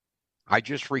 I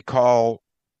just recall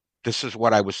this is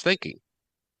what I was thinking.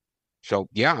 So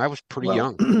yeah, I was pretty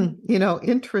young.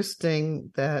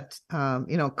 Interesting that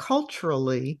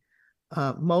culturally,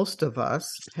 most of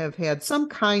us have had some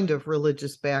kind of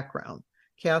religious background: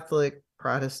 Catholic,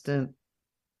 Protestant,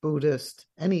 Buddhist,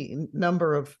 any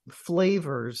number of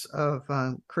flavors of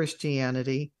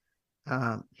Christianity,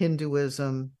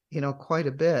 Hinduism, quite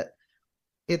a bit.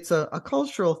 It's a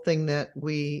cultural thing that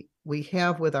we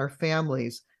have with our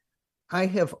families. I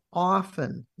have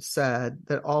often said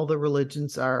that all the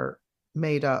religions are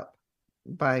made up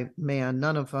by man.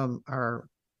 None of them are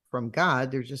from God.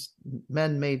 They're just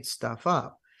men made stuff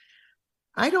up.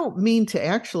 I don't mean to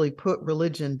actually put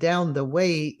religion down the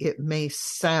way it may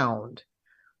sound,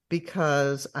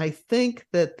 because I think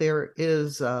that there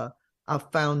is a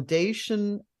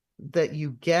foundation that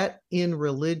you get in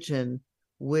religion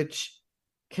which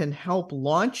can help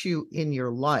launch you in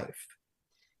your life.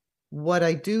 What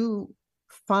I do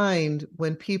find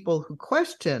when people who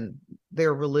question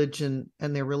their religion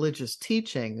and their religious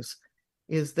teachings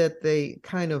is that they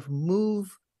kind of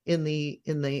move in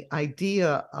the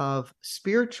idea of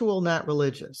spiritual, not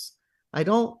religious. I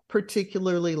don't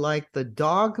particularly like the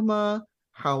dogma.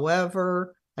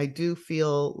 However, I do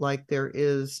feel like there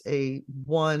is a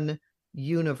one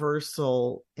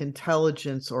universal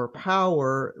intelligence or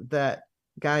power that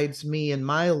guides me in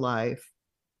my life.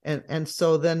 And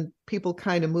so then people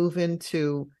kind of move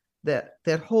into that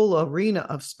whole arena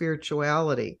of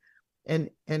spirituality.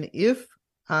 And if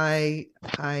I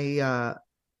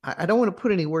don't want to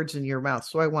put any words in your mouth,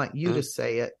 so I want you to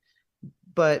say it.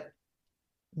 But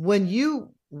when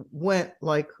you went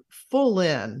like full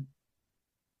in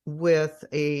with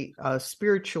a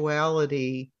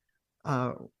spirituality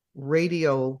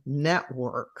radio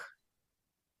network,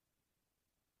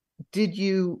 did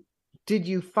you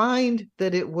find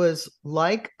that it was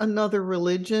like another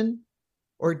religion,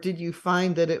 or did you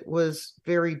find that it was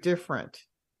very different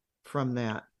from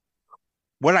that?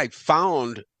 What I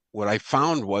found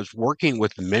was working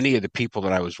with many of the people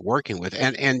that I was working with,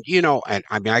 and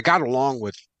I mean, I got along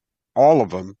with all of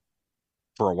them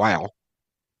for a while.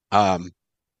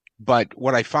 But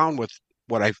what I found with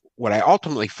what I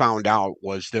ultimately found out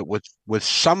was that with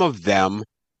some of them,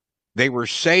 they were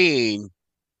saying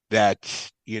that,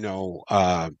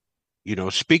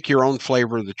 speak your own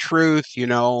flavor of the truth,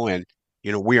 and,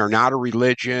 we are not a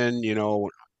religion,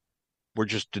 we're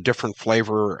just a different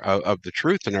flavor of the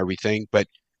truth and everything. But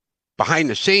behind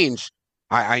the scenes,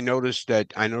 I noticed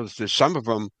that some of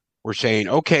them were saying,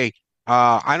 okay,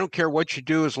 I don't care what you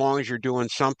do as long as you're doing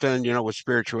something, with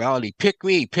spirituality. Pick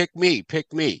me, pick me,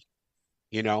 pick me,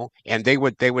 and they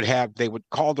would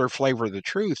call their flavor of the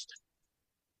truth.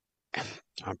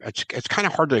 It's kind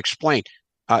of hard to explain.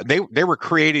 They were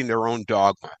creating their own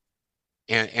dogma,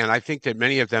 and I think that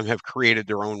many of them have created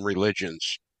their own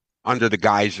religions under the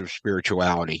guise of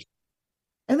spirituality.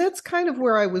 And that's kind of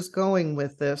where I was going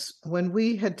with this. When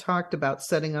we had talked about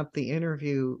setting up the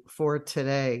interview for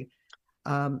today,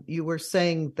 you were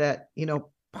saying that,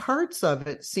 parts of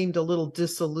it seemed a little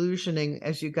disillusioning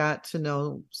as you got to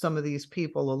know some of these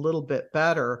people a little bit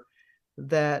better,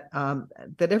 that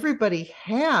everybody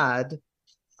had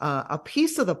a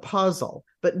piece of the puzzle,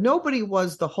 but nobody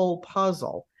was the whole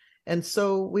puzzle. And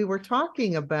so we were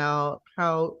talking about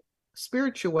how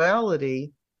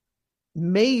spirituality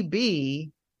may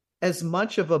be as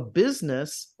much of a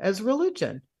business as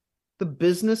religion, the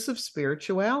business of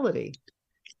spirituality.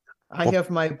 I have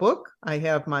my book, I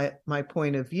have my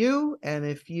point of view, and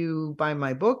if you buy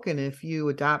my book and if you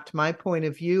adopt my point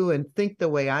of view and think the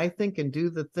way I think and do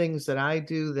the things that I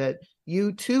do, that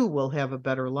you too will have a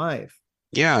better life.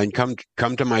 Yeah, and come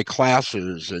to my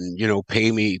classes and,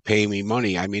 pay me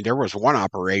money. I mean, there was one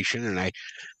operation, and I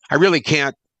really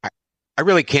can't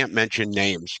mention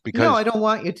names because no, I don't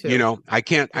want you to. I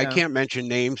can't mention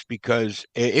names because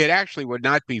it actually would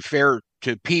not be fair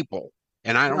to people.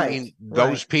 And I don't mean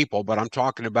those people, but I'm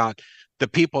talking about the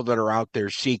people that are out there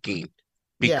seeking,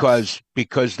 because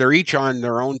they're each on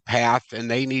their own path and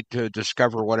they need to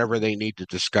discover whatever they need to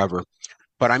discover.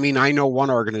 But I mean, I know one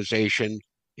organization,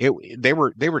 they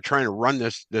were trying to run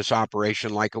this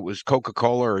operation like it was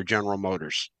Coca-Cola or General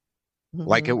Motors,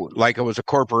 like it was a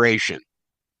corporation,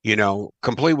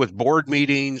 complete with board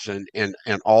meetings and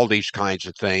all these kinds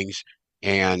of things.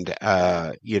 And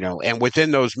and within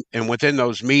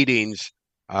those meetings,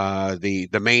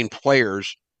 the main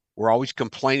players were always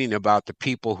complaining about the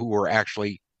people who were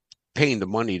actually paying the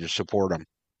money to support them,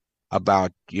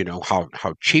 about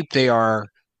how cheap they are,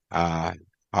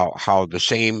 how the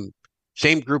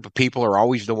same group of people are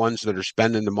always the ones that are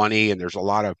spending the money, and there's a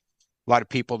lot of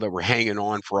people that were hanging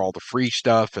on for all the free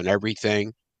stuff and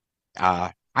everything.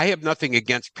 I have nothing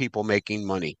against people making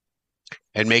money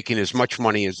and making as much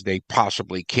money as they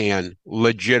possibly can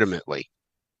legitimately.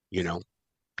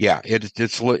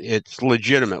 It's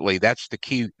legitimately, that's the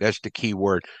key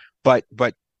word. But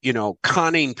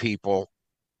conning people,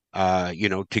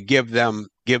 to give them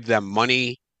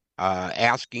money,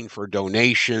 asking for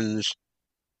donations,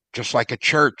 just like a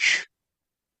church.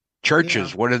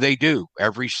 Churches, what do?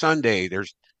 Every Sunday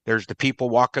there's the people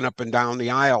walking up and down the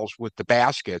aisles with the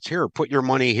baskets. Here, put your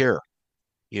money here.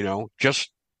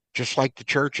 Just like the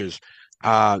churches.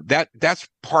 That's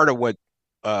part of what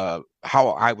how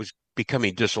I was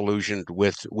becoming disillusioned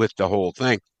with the whole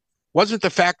thing. Wasn't the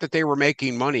fact that they were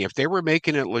making money. If they were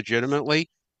making it legitimately,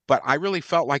 but I really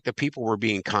felt like the people were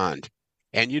being conned.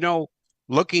 And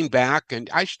looking back, and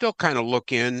I still kind of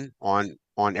look in on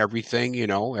everything,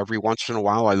 every once in a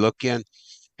while I look in.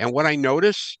 And what I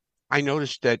noticed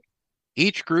that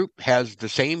each group has the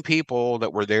same people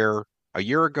that were there a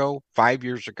year ago, 5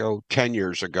 years ago, 10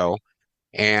 years ago.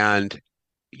 And,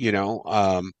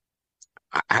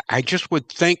 I just would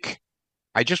think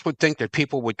that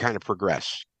people would kind of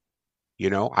progress.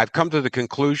 I've come to the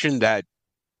conclusion that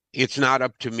it's not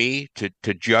up to me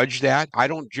to judge that. I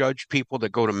don't judge people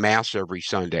that go to mass every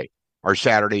Sunday or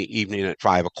Saturday evening at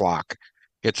 5:00.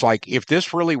 It's like, if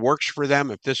this really works for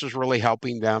them, if this is really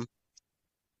helping them,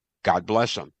 God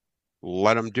bless them.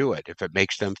 Let them do it. If it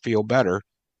makes them feel better,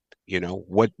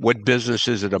 what business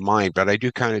is it of mine? But I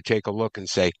do kind of take a look and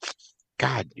say,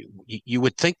 God, you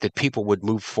would think that people would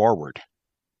move forward.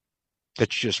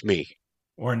 That's just me.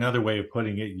 Or another way of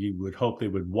putting it, you would hope they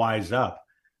would wise up.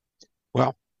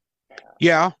 Well,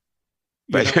 yeah.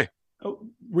 But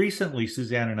recently,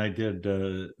 Suzanne and I did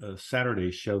a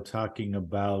Saturday show talking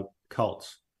about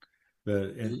cults,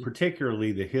 and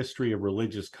particularly the history of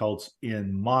religious cults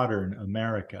in modern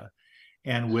America.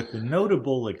 And with the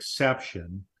notable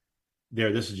exception,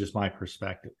 this is just my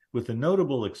perspective, with the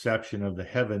notable exception of the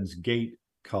Heaven's Gate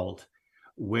cult,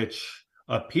 which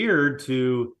appeared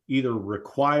to either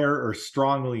require or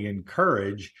strongly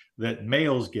encourage that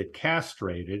males get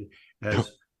castrated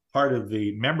as part of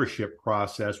the membership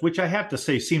process, which I have to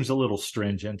say seems a little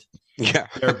stringent. Yeah.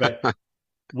 But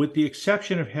with the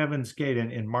exception of Heaven's Gate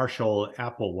and Marshall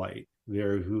Applewhite,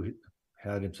 there who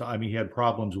had himself. I mean, he had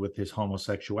problems with his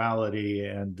homosexuality,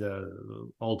 and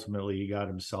ultimately he got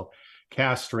himself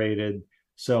castrated.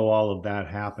 So all of that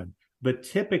happened. But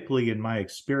typically, in my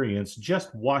experience,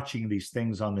 just watching these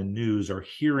things on the news or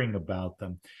hearing about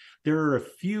them, there are a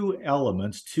few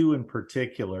elements, two in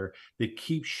particular, that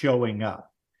keep showing up.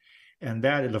 And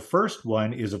that the first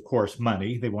one is, of course,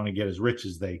 money. They want to get as rich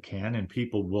as they can, and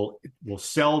people will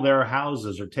sell their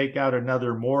houses or take out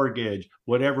another mortgage,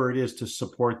 whatever it is, to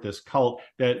support this cult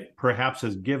that perhaps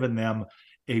has given them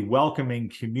a welcoming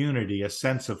community, a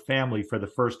sense of family for the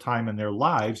first time in their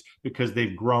lives, because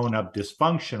they've grown up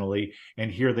dysfunctionally, and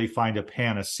here they find a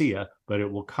panacea, but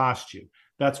it will cost you.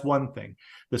 That's one thing.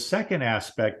 The second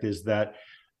aspect is that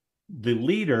the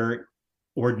leader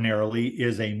ordinarily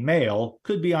is a male,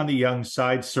 could be on the young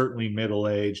side, certainly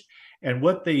middle-aged. And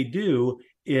what they do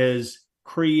is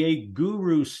create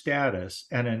guru status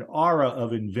and an aura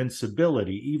of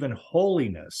invincibility, even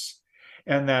holiness.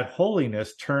 And that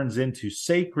holiness turns into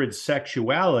sacred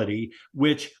sexuality,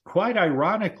 which quite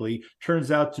ironically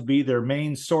turns out to be their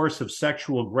main source of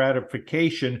sexual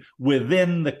gratification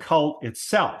within the cult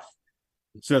itself.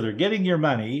 So they're getting your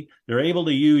money, they're able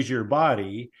to use your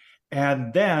body,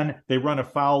 and then they run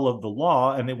afoul of the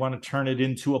law, and they want to turn it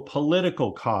into a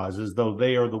political cause, as though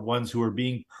they are the ones who are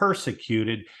being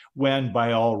persecuted, when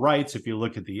by all rights, if you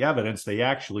look at the evidence, they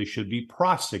actually should be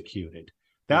prosecuted.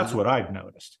 That's what I've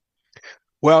noticed.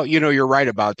 Well, you're right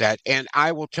about that. And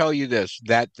I will tell you this,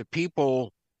 that the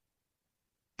people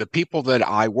that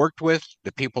I worked with,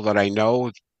 the people that I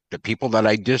know, the people that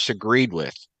I disagreed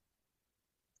with,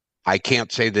 I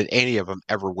can't say that any of them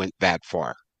ever went that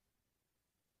far.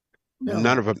 No.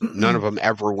 None of them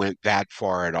ever went that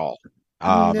far at all.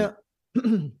 No,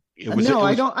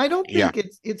 I don't think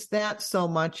it's that so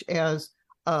much as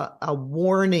a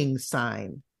warning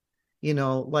sign.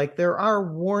 Like there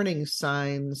are warning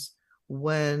signs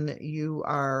when you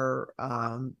are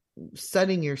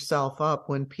setting yourself up,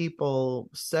 when people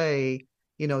say,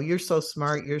 you're so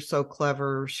smart, you're so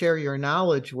clever, share your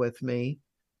knowledge with me.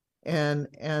 And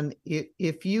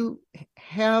if you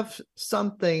have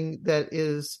something that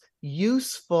is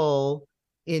useful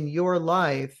in your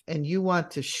life and you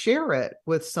want to share it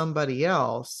with somebody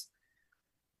else,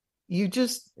 you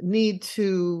just need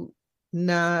to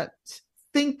not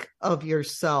think of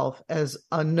yourself as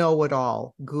a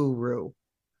know-it-all guru.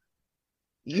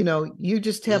 You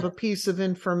just have a piece of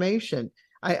information.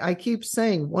 I keep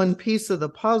saying one piece of the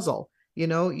puzzle.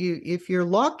 If you're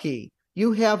lucky,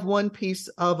 you have one piece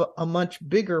of a much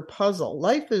bigger puzzle.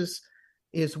 Life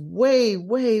is way,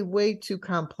 way, way too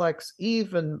complex,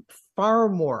 even far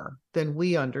more than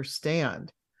we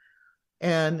understand.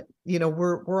 And,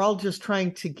 we're all just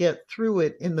trying to get through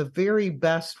it in the very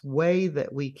best way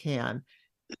that we can.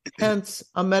 Hence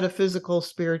a metaphysical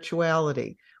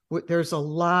spirituality. There's a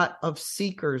lot of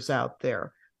seekers out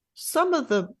there. Some of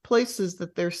the places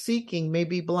that they're seeking may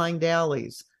be blind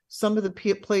alleys. Some of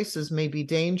the places may be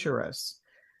dangerous.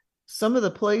 Some of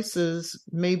the places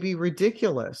may be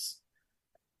ridiculous.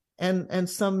 And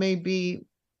some may be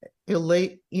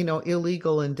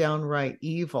illegal and downright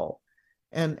evil.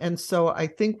 And so I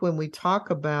think when we talk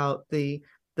about the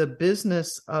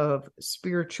business of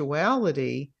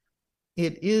spirituality,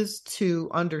 it is to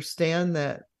understand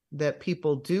that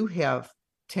people do have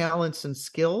talents and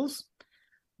skills,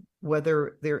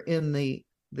 whether they're in the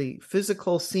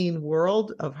physical scene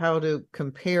world of how to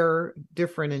compare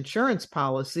different insurance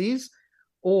policies,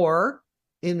 or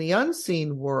in the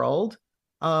unseen world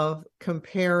of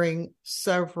comparing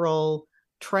several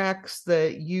tracks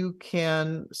that you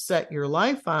can set your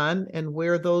life on and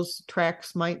where those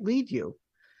tracks might lead you.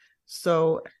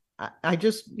 So I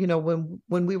just, when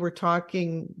we were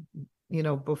talking,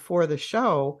 before the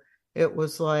show, it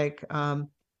was like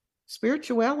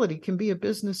spirituality can be a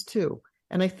business too.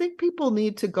 And I think people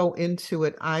need to go into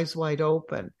it eyes wide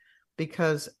open,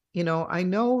 because, I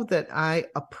know that I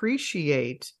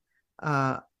appreciate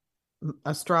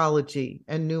astrology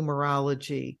and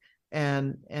numerology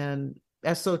and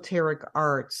esoteric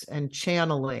arts and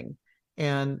channeling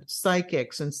and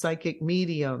psychics and psychic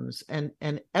mediums and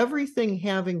everything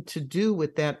having to do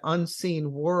with that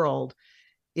unseen world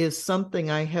is something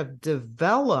I have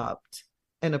developed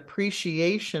an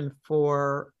appreciation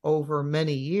for over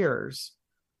many years.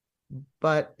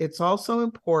 But it's also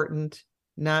important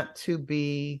not to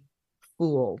be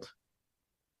fooled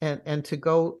and to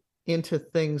go into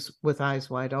things with eyes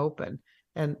wide open.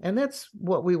 And that's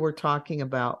what we were talking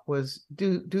about, was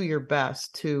do your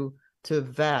best to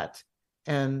vet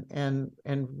and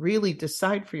really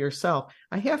decide for yourself.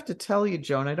 I have to tell you,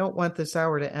 Joan, I don't want this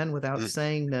hour to end without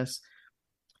saying this.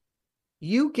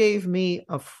 You gave me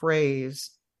a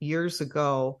phrase years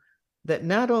ago that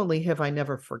not only have I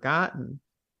never forgotten,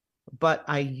 but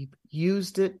I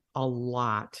used it a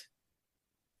lot.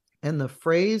 And the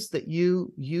phrase that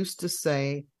you used to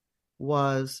say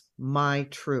was my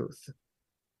truth.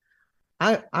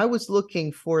 I was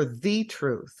looking for the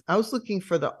truth. I was looking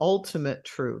for the ultimate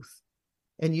truth.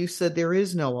 And you said there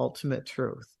is no ultimate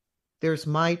truth. There's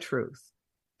my truth.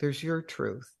 There's your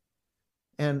truth.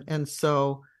 And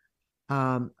so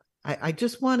I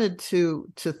just wanted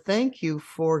to thank you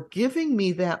for giving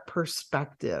me that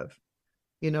perspective.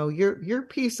 You know, your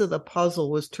piece of the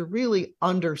puzzle was to really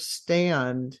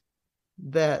understand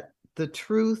that the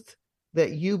truth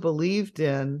that you believed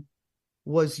in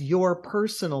was your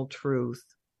personal truth,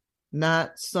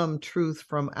 not some truth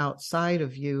from outside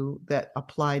of you that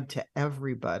applied to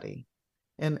everybody.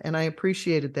 And I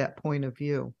appreciated that point of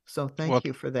view. So thank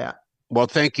you for that. Well,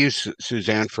 thank you,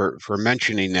 Suzanne, for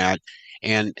mentioning that.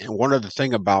 And one other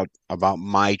thing about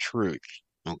my truth,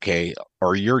 okay,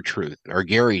 or your truth, or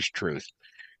Gary's truth,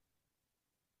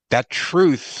 that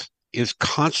truth is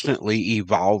constantly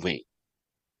evolving.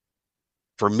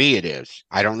 For me, it is.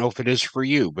 I don't know if it is for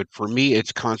you, but for me,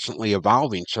 it's constantly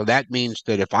evolving. So that means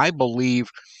that if I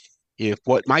believe, if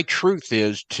what my truth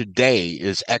is today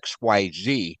is X, Y,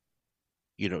 Z,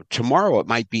 you know, tomorrow it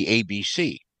might be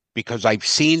ABC, because I've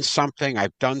seen something,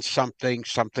 I've done something,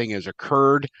 something has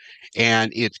occurred,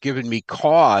 and it's given me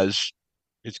cause.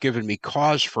 It's given me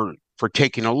cause for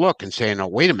taking a look and saying, "Oh,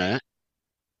 wait a minute,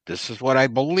 this is what I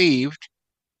believed.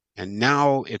 And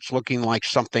now it's looking like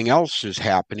something else is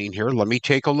happening here. Let me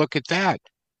take a look at that."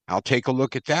 I'll take a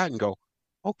look at that and go,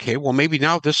 okay, well, maybe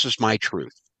now this is my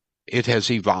truth. It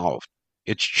has evolved.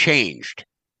 It's changed.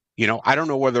 You know, I don't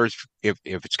know whether it's if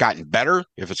it's gotten better,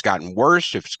 if it's gotten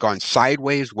worse, if it's gone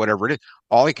sideways, whatever it is.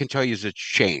 All I can tell you is it's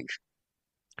changed.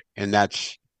 And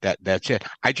that's it.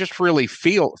 I just really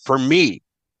feel, for me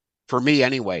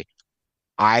anyway,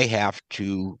 I have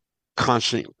to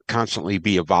constantly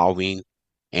be evolving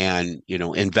and, you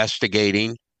know,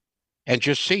 investigating and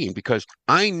just seeing, because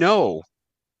I know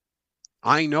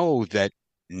that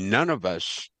none of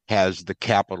us has the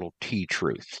capital T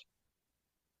truth,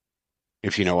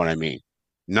 if you know what I mean.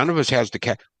 None of us has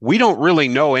we don't really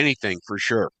know anything for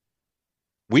sure.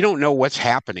 We don't know what's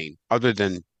happening other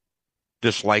than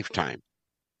this lifetime.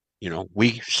 You know,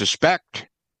 we suspect,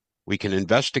 we can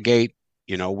investigate,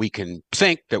 you know, we can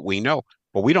think that we know,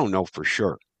 but we don't know for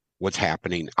sure what's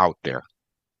happening out there.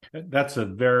 That's a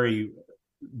very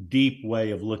deep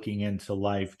way of looking into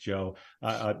life, Joe.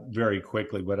 Very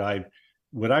quickly, what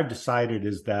I've decided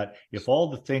is that if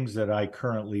all the things that I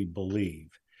currently believe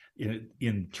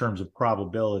in terms of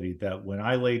probability, that when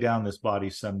I lay down this body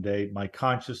someday, my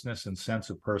consciousness and sense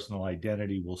of personal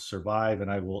identity will survive,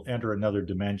 and I will enter another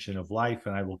dimension of life,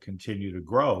 and I will continue to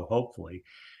grow, hopefully.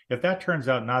 If that turns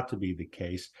out not to be the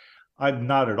case, I'm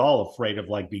not at all afraid of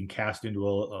like being cast into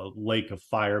a lake of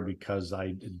fire because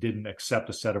I didn't accept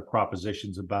a set of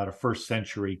propositions about a first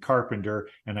century carpenter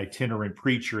and itinerant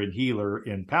preacher and healer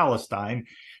in Palestine.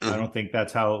 I don't think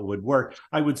that's how it would work.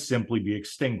 I would simply be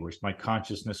extinguished. My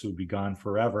consciousness would be gone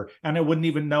forever, and I wouldn't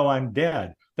even know I'm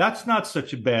dead. That's not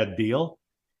such a bad deal.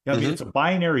 I mean, it's a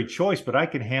binary choice, but I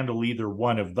can handle either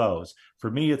one of those. For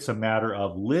me, it's a matter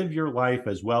of live your life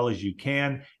as well as you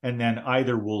can, and then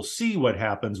either we'll see what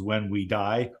happens when we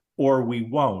die or we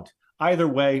won't. Either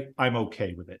way, I'm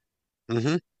okay with it.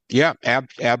 Yeah,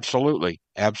 absolutely.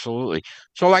 Absolutely.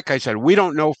 So like I said, we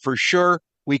don't know for sure.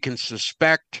 We can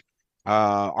suspect.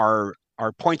 Our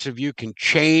points of view can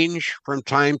change from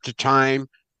time to time.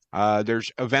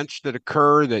 There's events that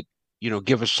occur that, you know,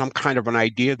 give us some kind of an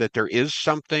idea that there's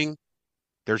something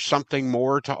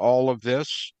more to all of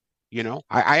this. You know,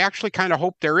 I actually kind of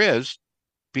hope there is,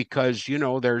 because, you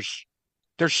know, there's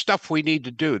stuff we need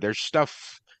to do. There's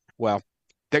stuff, well,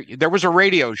 there was a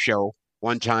radio show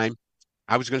one time.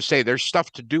 I was going to say there's stuff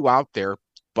to do out there,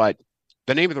 but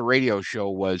the name of the radio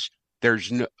show was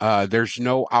There's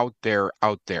no out there.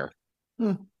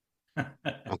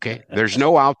 Okay. There's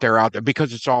no out there,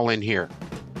 because it's all in here.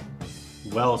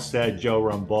 Well said, Joe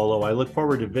Rumbolo. I look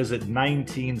forward to visit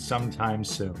 19 sometime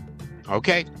soon.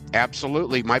 Okay,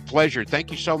 absolutely. My pleasure.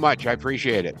 Thank you so much. I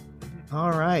appreciate it.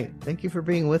 All right. Thank you for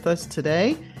being with us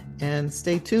today. And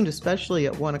stay tuned, especially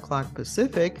at 1 o'clock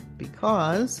Pacific,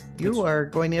 because you are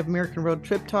going to have American Road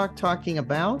Trip Talk talking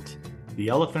about the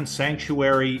Elephant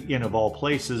Sanctuary in, of all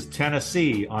places,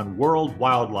 Tennessee on World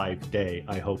Wildlife Day.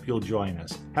 I hope you'll join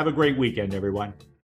us. Have a great weekend, everyone.